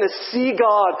 listen, you're going to see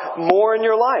God more in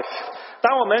your life.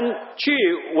 当我们去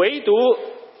唯独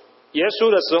耶稣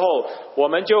的时候，我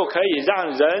们就可以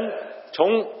让人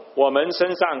从我们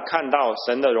身上看到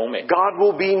神的荣美。 God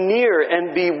will be near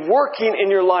and be working in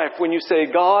your life when you say,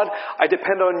 God, I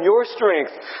depend on your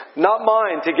strength, not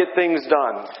mine, to get things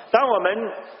done. 当我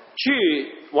们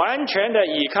去完全的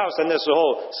倚靠神的时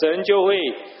候，神就会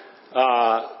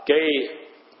给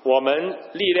我们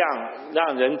力量，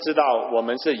让人知道我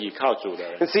们是倚靠主的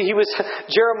人。 And see,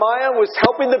 Jeremiah was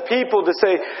helping the people to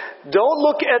say, don't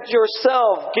look at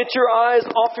yourself, get your eyes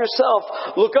off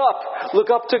yourself, look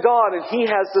up to God, and He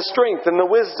has the strength and the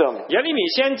wisdom. 耶利米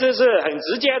先知是很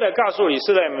直接的告诉以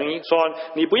色列民说，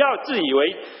你不要自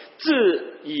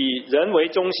以人为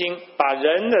中心，把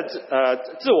人的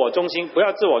自我中心，不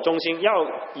要自我中心，要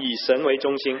以神为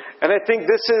中心。 And I think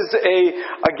this is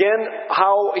again,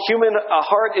 how human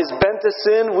heart is bent to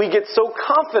sin. We get so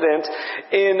confident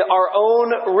in our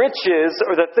own riches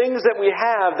or the things that we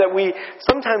have that we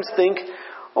sometimes think,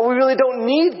 oh, we really don't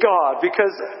need God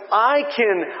because I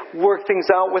can work things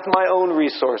out with my own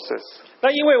resources. 那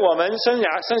因为我们生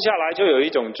下来就有一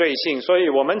种罪性，所以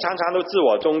我们常常都自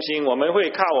我中心，我们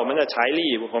会靠我们的财力，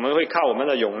我们会靠我们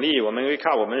的勇力，我们会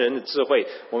靠我们人的智慧，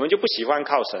我们就不喜欢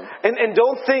靠神。 And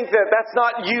don't think that that's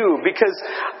not you, because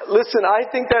listen, I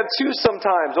think that too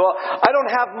sometimes. Well, I don't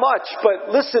have much,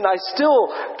 but listen, I still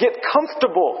get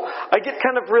comfortable. I get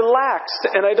kind of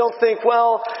relaxed, and I don't think,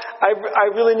 well,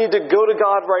 I really need to go to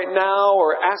God right now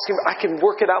or ask Him. I can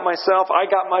work it out myself. I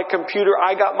got my computer.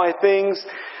 I got my things.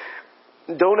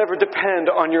 Don't ever depend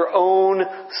on your own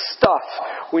stuff.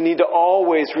 We need to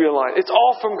always realize it's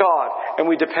all from God, and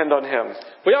we depend on Him.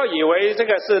 不要以为这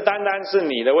个是单单是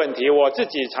你的问题，我自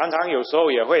己常常有时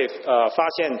候也会发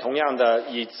现同样的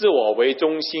以自我为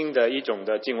中心的一种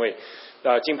的敬畏。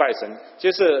敬拜神，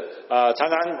就是常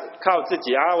常靠自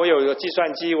己啊，我有一个计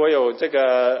算机，我有这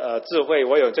个智慧，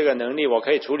我有这个能力，我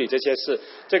可以处理这些事，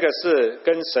这个是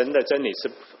跟神的真理是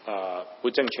不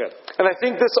正确的。 And I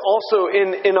think this also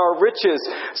in our riches,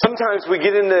 sometimes we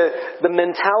get in the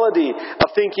mentality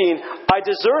of thinking, I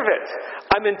deserve it.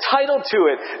 I'm entitled to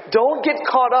it. Don't get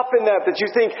caught up in that you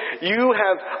think you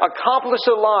have accomplished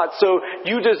a lot, so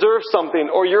you deserve something,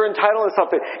 or you're entitled to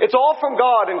something. It's all from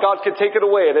God, and God can take it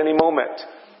away at any moment.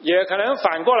 也可能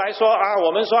反过来说啊，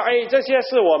我们说，这些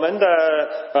是我们的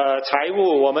财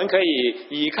物，我们可以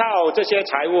依靠这些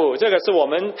财物，这个是我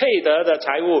们配得的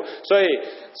财物，所以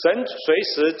神随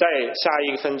时在下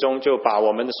一分钟就把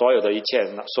我们的所有的一切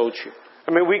收取。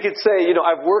 I mean, we could say,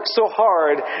 I've worked so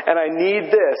hard and I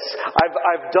need this.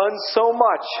 I've done so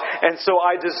much and so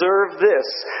I deserve this.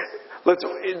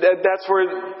 That's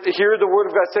where, hear the word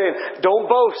of God saying, don't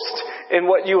boast in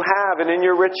what you have and in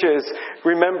your riches,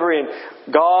 remembering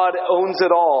God owns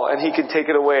it all and He can take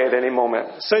it away at any moment.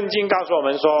 圣经告诉我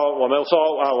们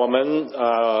说，我们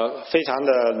非常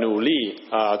的努力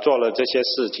做了这些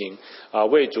事情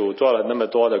为主做了那么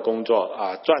多的工作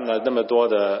赚了那么多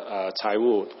的财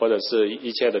物或者是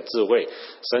一切的智慧，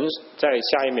神在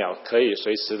下一秒可以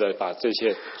随时的把这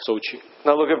些收取。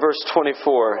 Now look at verse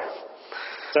 24.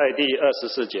 在第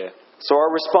24节。 So our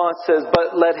response says,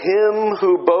 but let him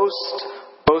who boasts,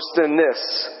 boast in this,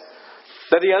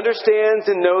 that he understands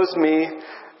and knows me,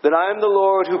 that I am the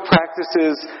Lord who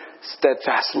practices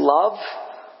steadfast love,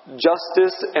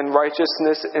 justice, and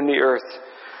righteousness in the earth.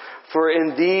 For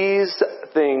in these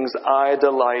things I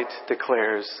delight,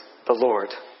 declares the Lord.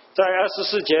 在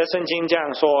24节圣经这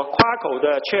样说，夸口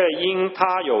的却因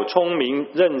他有聪明，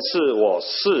认识我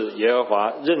是耶和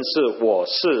华，认识我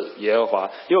是耶和华，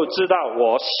又知道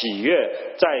我喜悦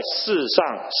在世上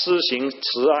施行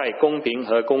慈爱公平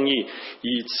和公义，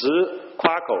以此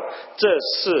夸口，这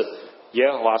是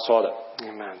耶和华说的。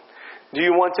 Amen. Do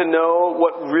you want to know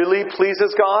what really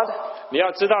pleases God? 你要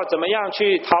知道怎么样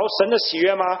去讨神的喜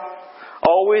悦吗？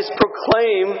 Always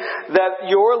proclaim that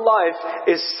your life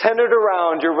is centered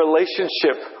around your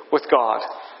relationship with God.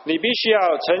 你必须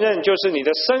要承认，就是你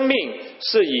的生命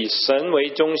是以神为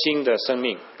中心的生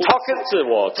命，不是自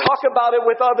我。 Talk about it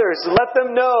with others. Let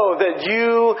them know that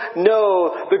you know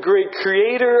the great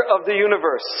creator of the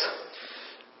universe.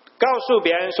 告诉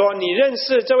别人说，你认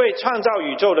识这位创造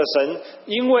宇宙的神，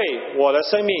因为我的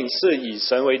生命是以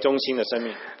神为中心的生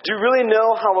命。 Do you really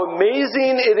know how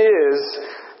amazing it is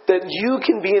that you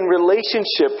can be in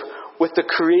relationship with the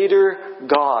Creator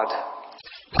God?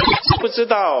 不知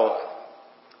道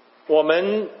我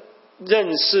们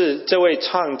认识这位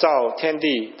创造天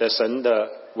地的神的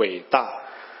伟大。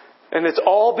 And it's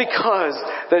all because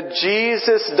that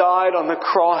Jesus died on the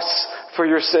cross for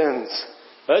your sins.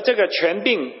 而这个权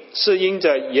柄是因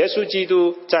着耶稣基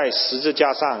督在十字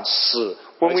架上死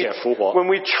而且复活。 When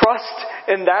we trust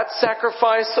in that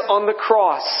sacrifice on the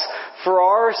cross for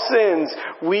our sins,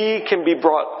 we can be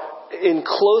brought in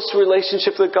close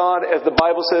relationship with God, as the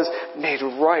Bible says, made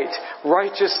right.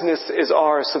 Righteousness is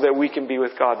ours so that we can be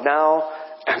with God now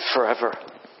and forever.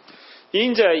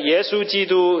 因着耶稣基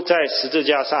督在十字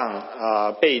架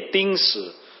上被钉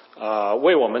死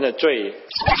为我们的罪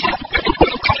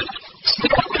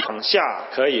往下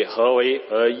可以合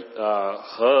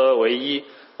而为一，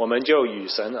我们就与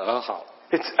神和好。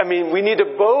 we need to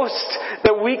boast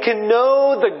that we can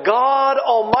know the God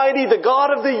Almighty, the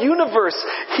God of the universe.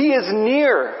 He is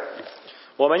near.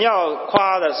 我们要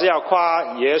夸的是要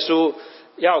夸耶稣，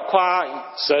要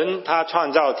夸神，他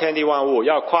创造天地万物，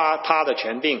要夸他的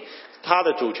权柄，他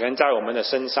的主权在我们的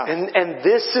身上。 And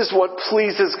this is what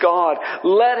pleases God.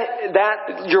 Let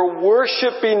that your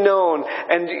worship be known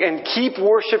and keep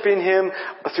worshiping Him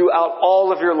throughout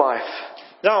all of your life.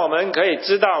 让我们可以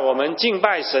知道我们敬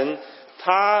拜神，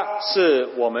他是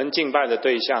我们敬拜的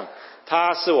对象，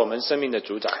他是我们生命的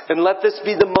主宰。 And let this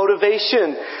be the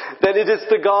motivation that it is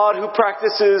the God who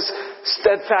practices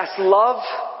steadfast love,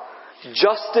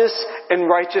 justice, and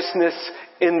righteousness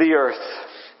in the earth.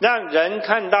 让人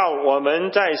看到我们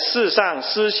在世上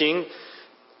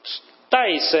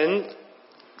代神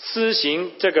施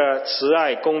行这个慈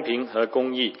爱、公平和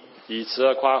公义，以此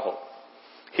而夸口。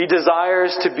 He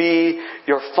desires to be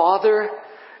your father,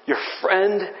 your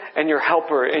friend, and your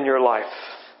helper in your life.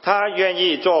 他愿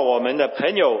意做我们的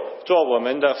朋友，做我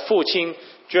们的父亲，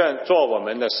做我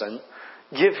们的神。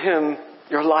 Give Him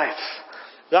your life.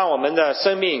 让我们的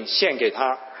生命献给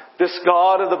他。 This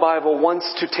God of the Bible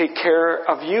wants to take care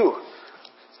of you.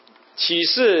 启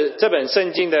示这本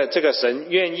圣经的这个神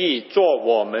愿意做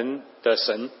我们的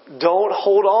神。 Don't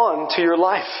hold on to your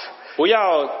life. 不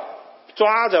要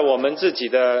抓着我们自己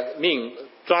的命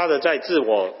抓的在自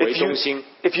我为中心。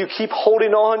 If you keep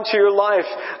holding on to your life,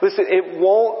 listen, it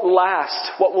won't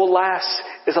last. What will last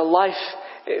is a life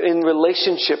in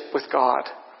relationship with God.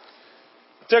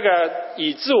 这个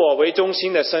以自我为中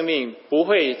心的生命不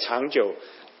会长久，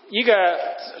一个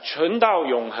存到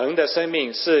永恒的生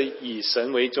命是以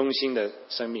神为中心的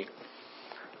生命。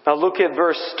 Now look at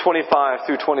verse 25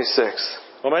 through 26.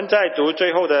 我们再读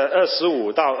最后的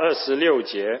25到26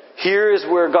节。 Here is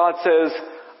where God says,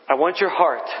 I want your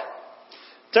heart.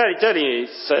 在这里，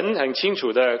神很清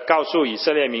楚地告诉以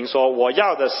色列民说：“我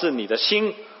要的是你的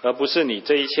心，而不是你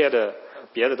这一切的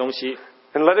别的东西。”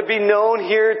 And let it be known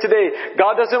here today,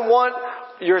 God doesn't want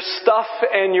your stuff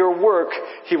and your work,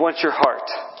 He wants your heart.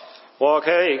 我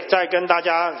可以再跟大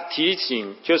家提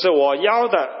醒，就是我要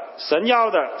的，神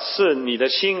要的是你的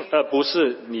心，而不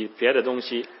是你别的东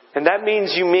西。 And that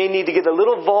means you may need to get a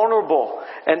little vulnerable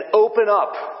and open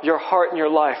up your heart and your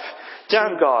life 这样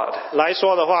to God. 来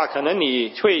说的话，可能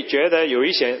你会觉得有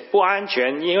一些不安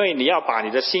全，因为你要把你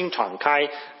的心敞开，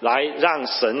来让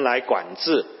神来管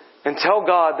制。 And tell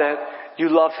God that you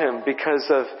love Him because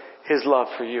of His love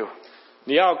for you.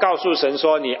 你要告诉神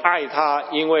说，你爱他，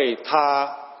因为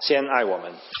他先爱我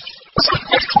们。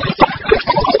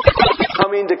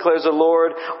 Coming, declares the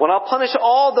Lord, when I'll punish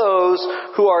all those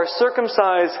who are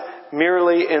circumcised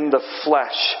merely in the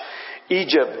flesh.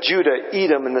 Egypt, Judah,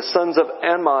 Edom, and the sons of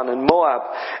Ammon and Moab,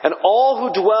 and all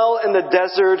who dwell in the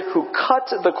desert, who cut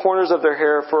the corners of their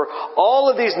hair, for all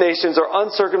of these nations are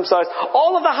uncircumcised.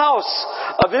 All of the house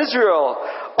of Israel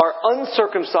are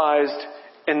uncircumcised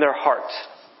in their heart.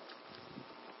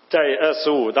 在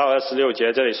25到26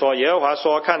节这里说，耶和华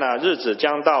说：“看啊，日子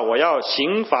将到，我要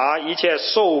刑罚一切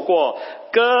受过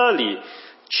割礼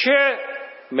却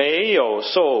没有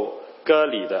受割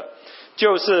礼的，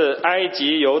就是埃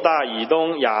及、犹大、以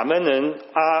东、亚扪人、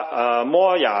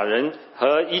摩亚人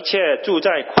和一切住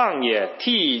在旷野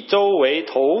剃周围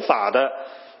头发的，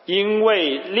因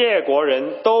为列国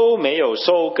人都没有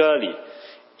受割礼，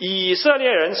以色列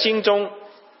人心中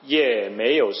也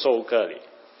没有受割礼。”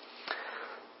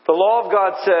 The law of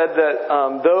God said that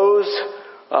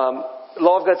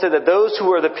those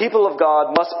who are the people of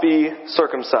God must be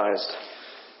circumcised.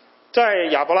 在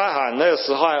亚伯拉罕那个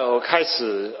时候开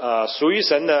始，属于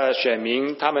神的选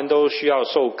民，他们都需要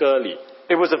受割礼。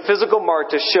 It was a physical mark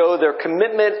to show their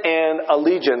commitment and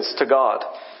allegiance to God.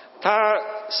 它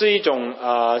是一种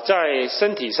在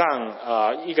身体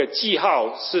上一个记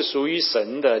号，是属于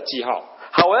神的记号。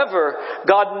 However,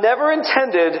 God never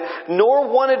intended nor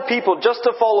wanted people just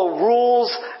to follow rules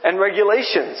and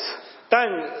regulations. 但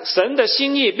神的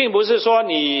心意并不是说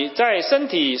你在身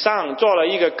体上做了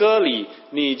一个割礼，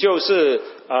你就是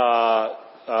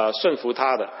顺服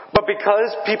他的。 But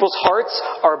because people's hearts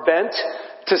are bent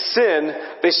to sin,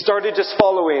 they started just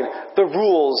following the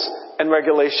rules and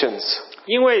regulations.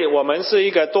 因为我们是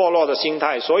一个堕落的心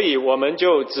态，所以我们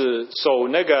就只守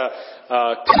那个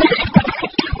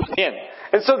面。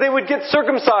 And so they would get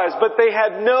circumcised, but they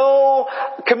had no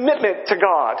commitment to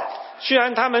God. 虽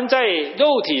然他们在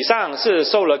肉体上是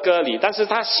受了割礼，但是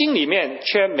他心里面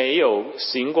却没有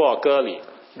行过割礼。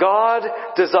 God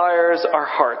desires our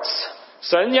hearts.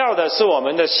 神要的是我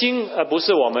们的心，而不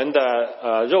是我们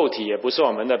的肉体，也不是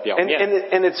我们的表面。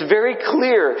 And it's very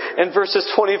clear in verses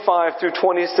 25 through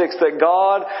 26 that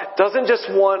God doesn't just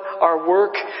want our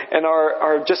work and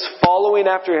our just following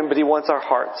after Him, but He wants our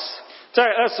hearts. 在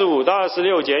25到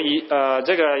26节，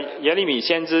这个耶利米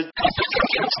先知，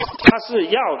他是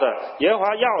要的，耶和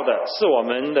华要的是我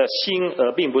们的心，而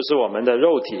并不是我们的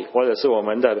肉体，或者是我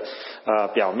们的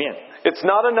表面。 It's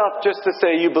not enough just to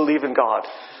say you believe in God.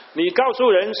 你告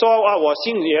诉人说我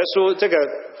信耶稣，这个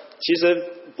其实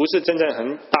不是真正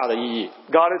很大的意义。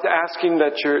 God is asking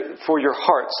that for your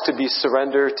hearts to be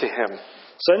surrendered to Him.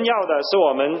 神要的是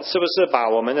我们是不是把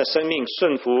我们的生命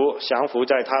顺服降服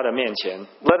在他的面前。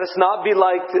 Let us not be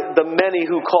like the many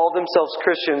who call themselves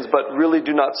Christians but really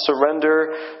do not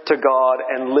surrender to God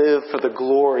and live for the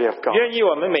glory of God. 愿意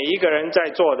我们每一个人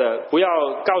在做的，不要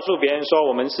告诉别人说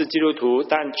我们是基督徒，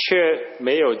但却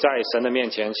没有在神的面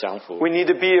前降服。 We need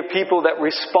to be a people that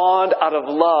respond out of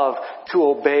love to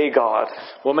obey God.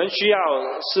 我们需要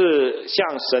是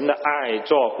向神的爱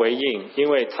做回应，因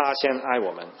为他先爱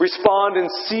我们。 Respond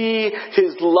and see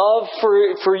His love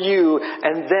for you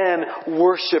and then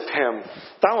worship Him.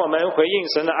 当我们回应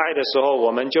神的爱的时候，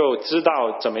我们就知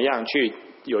道怎么样去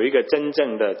有一个真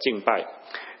正的敬拜。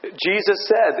 Jesus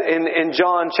said in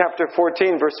John chapter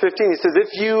 14 verse 15, He says,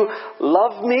 if you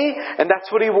love me, and that's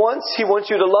what He wants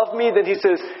you to love me, then He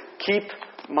says, keep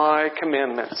my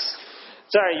commandments.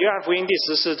 在约翰福音第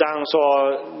14章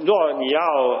说，若你要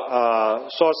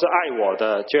说是爱我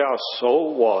的，就要守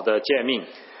我的诫命。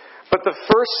But the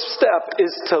first step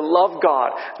is to love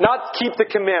God, not keep the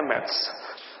commandments.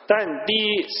 但第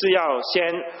一是要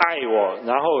先爱我，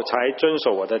然后才遵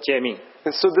守我的诫命。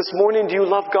And so this morning, do you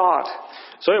love God?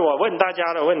 所以我问大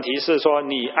家的问题是说，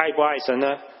你爱不爱神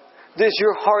呢？ Does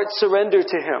your heart surrender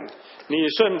to Him? 你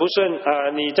顺不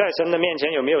顺？你在神的面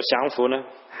前有没有降服呢？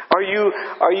 Are you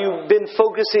been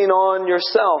focusing on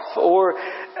yourself, or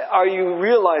are you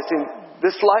realizing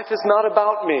this life is not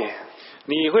about me?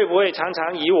 你会不会常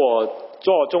常以我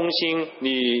做中心？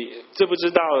你知不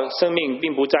知道生命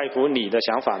并不在乎你的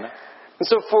想法呢？ And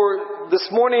so for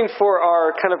this morning, for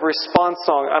our kind of response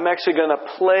song, I'm actually going to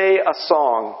play a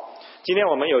song. 今天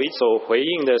我们有一首回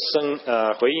应的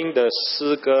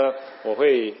诗歌，我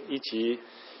会一起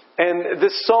And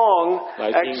this song,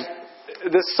 来听。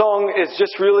 this song is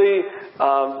just really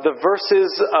the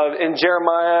verses in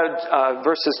Jeremiah,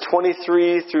 verses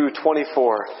 23 through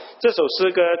 24. 这首诗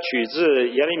歌取自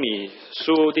耶利米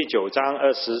书第9章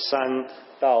23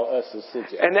到24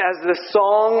节。 And as the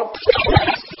song,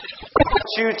 I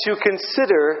want you to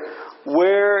consider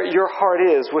where your heart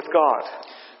is with God.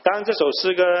 当这首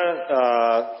诗歌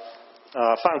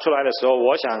放出来的时候，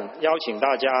我想邀请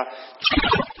大家，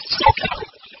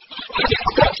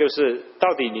就是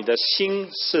到底你的心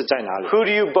是在哪里？ Who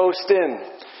do you boast in?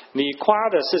 你夸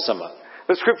的是什么？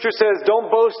 The scripture says, don't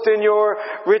boast in your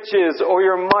riches or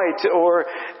your might or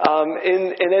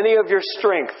in any of your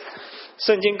strength.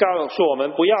 圣经告诉我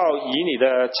们，不要以你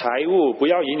的财物，不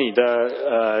要以你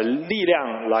的力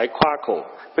量来夸口。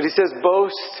 But he says,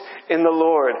 boast in the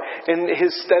Lord, in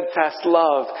His steadfast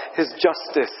love, His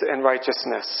justice and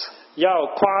righteousness. 要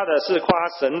夸的是夸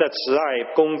神的慈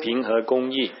爱、公平和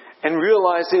公义。 And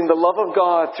realizing the love of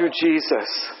God through Jesus.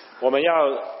 我们要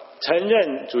承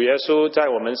认主耶稣在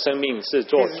我们生命是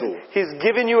做主， He's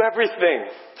given you everything.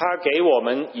 他给我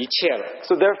们一切了，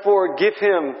 So therefore, give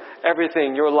Him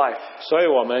everything, your life. 所以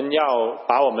我们要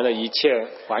把我们的一切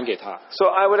还给他。 So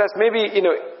I would ask, maybe,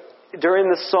 during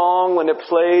the song when it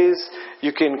plays,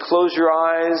 you can close your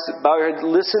eyes, bow your head,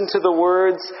 listen to the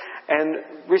words, and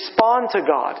respond to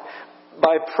God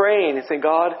by praying and saying,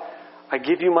 God, I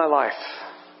give you my life.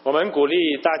 我们鼓励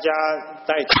大家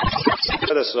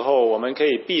在的时候，我们可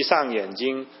以闭上眼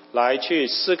睛来去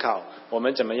思考，我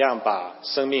们怎么样把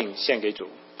生命献给主。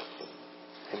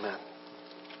 Amen.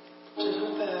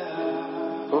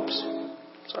 Oops.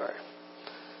 Sorry.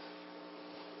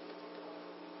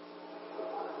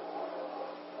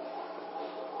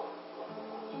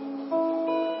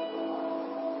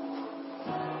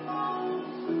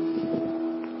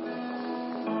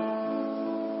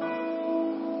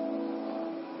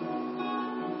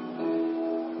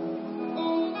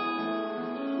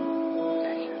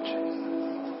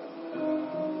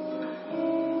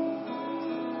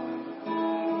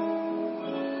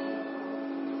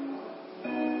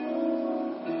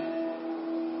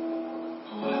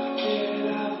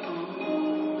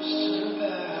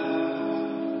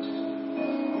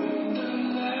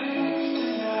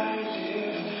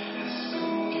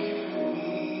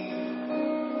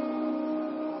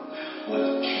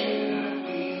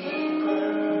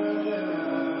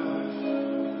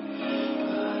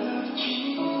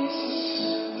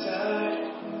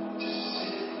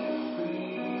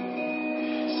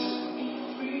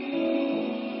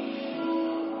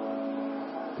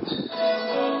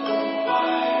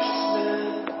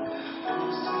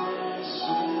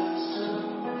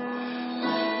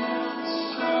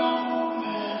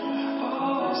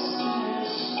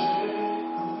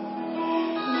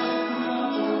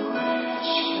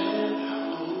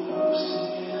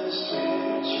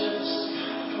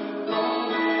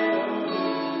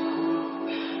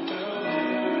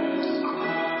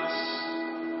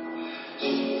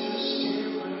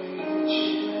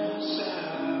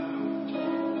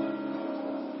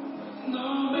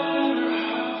 No matter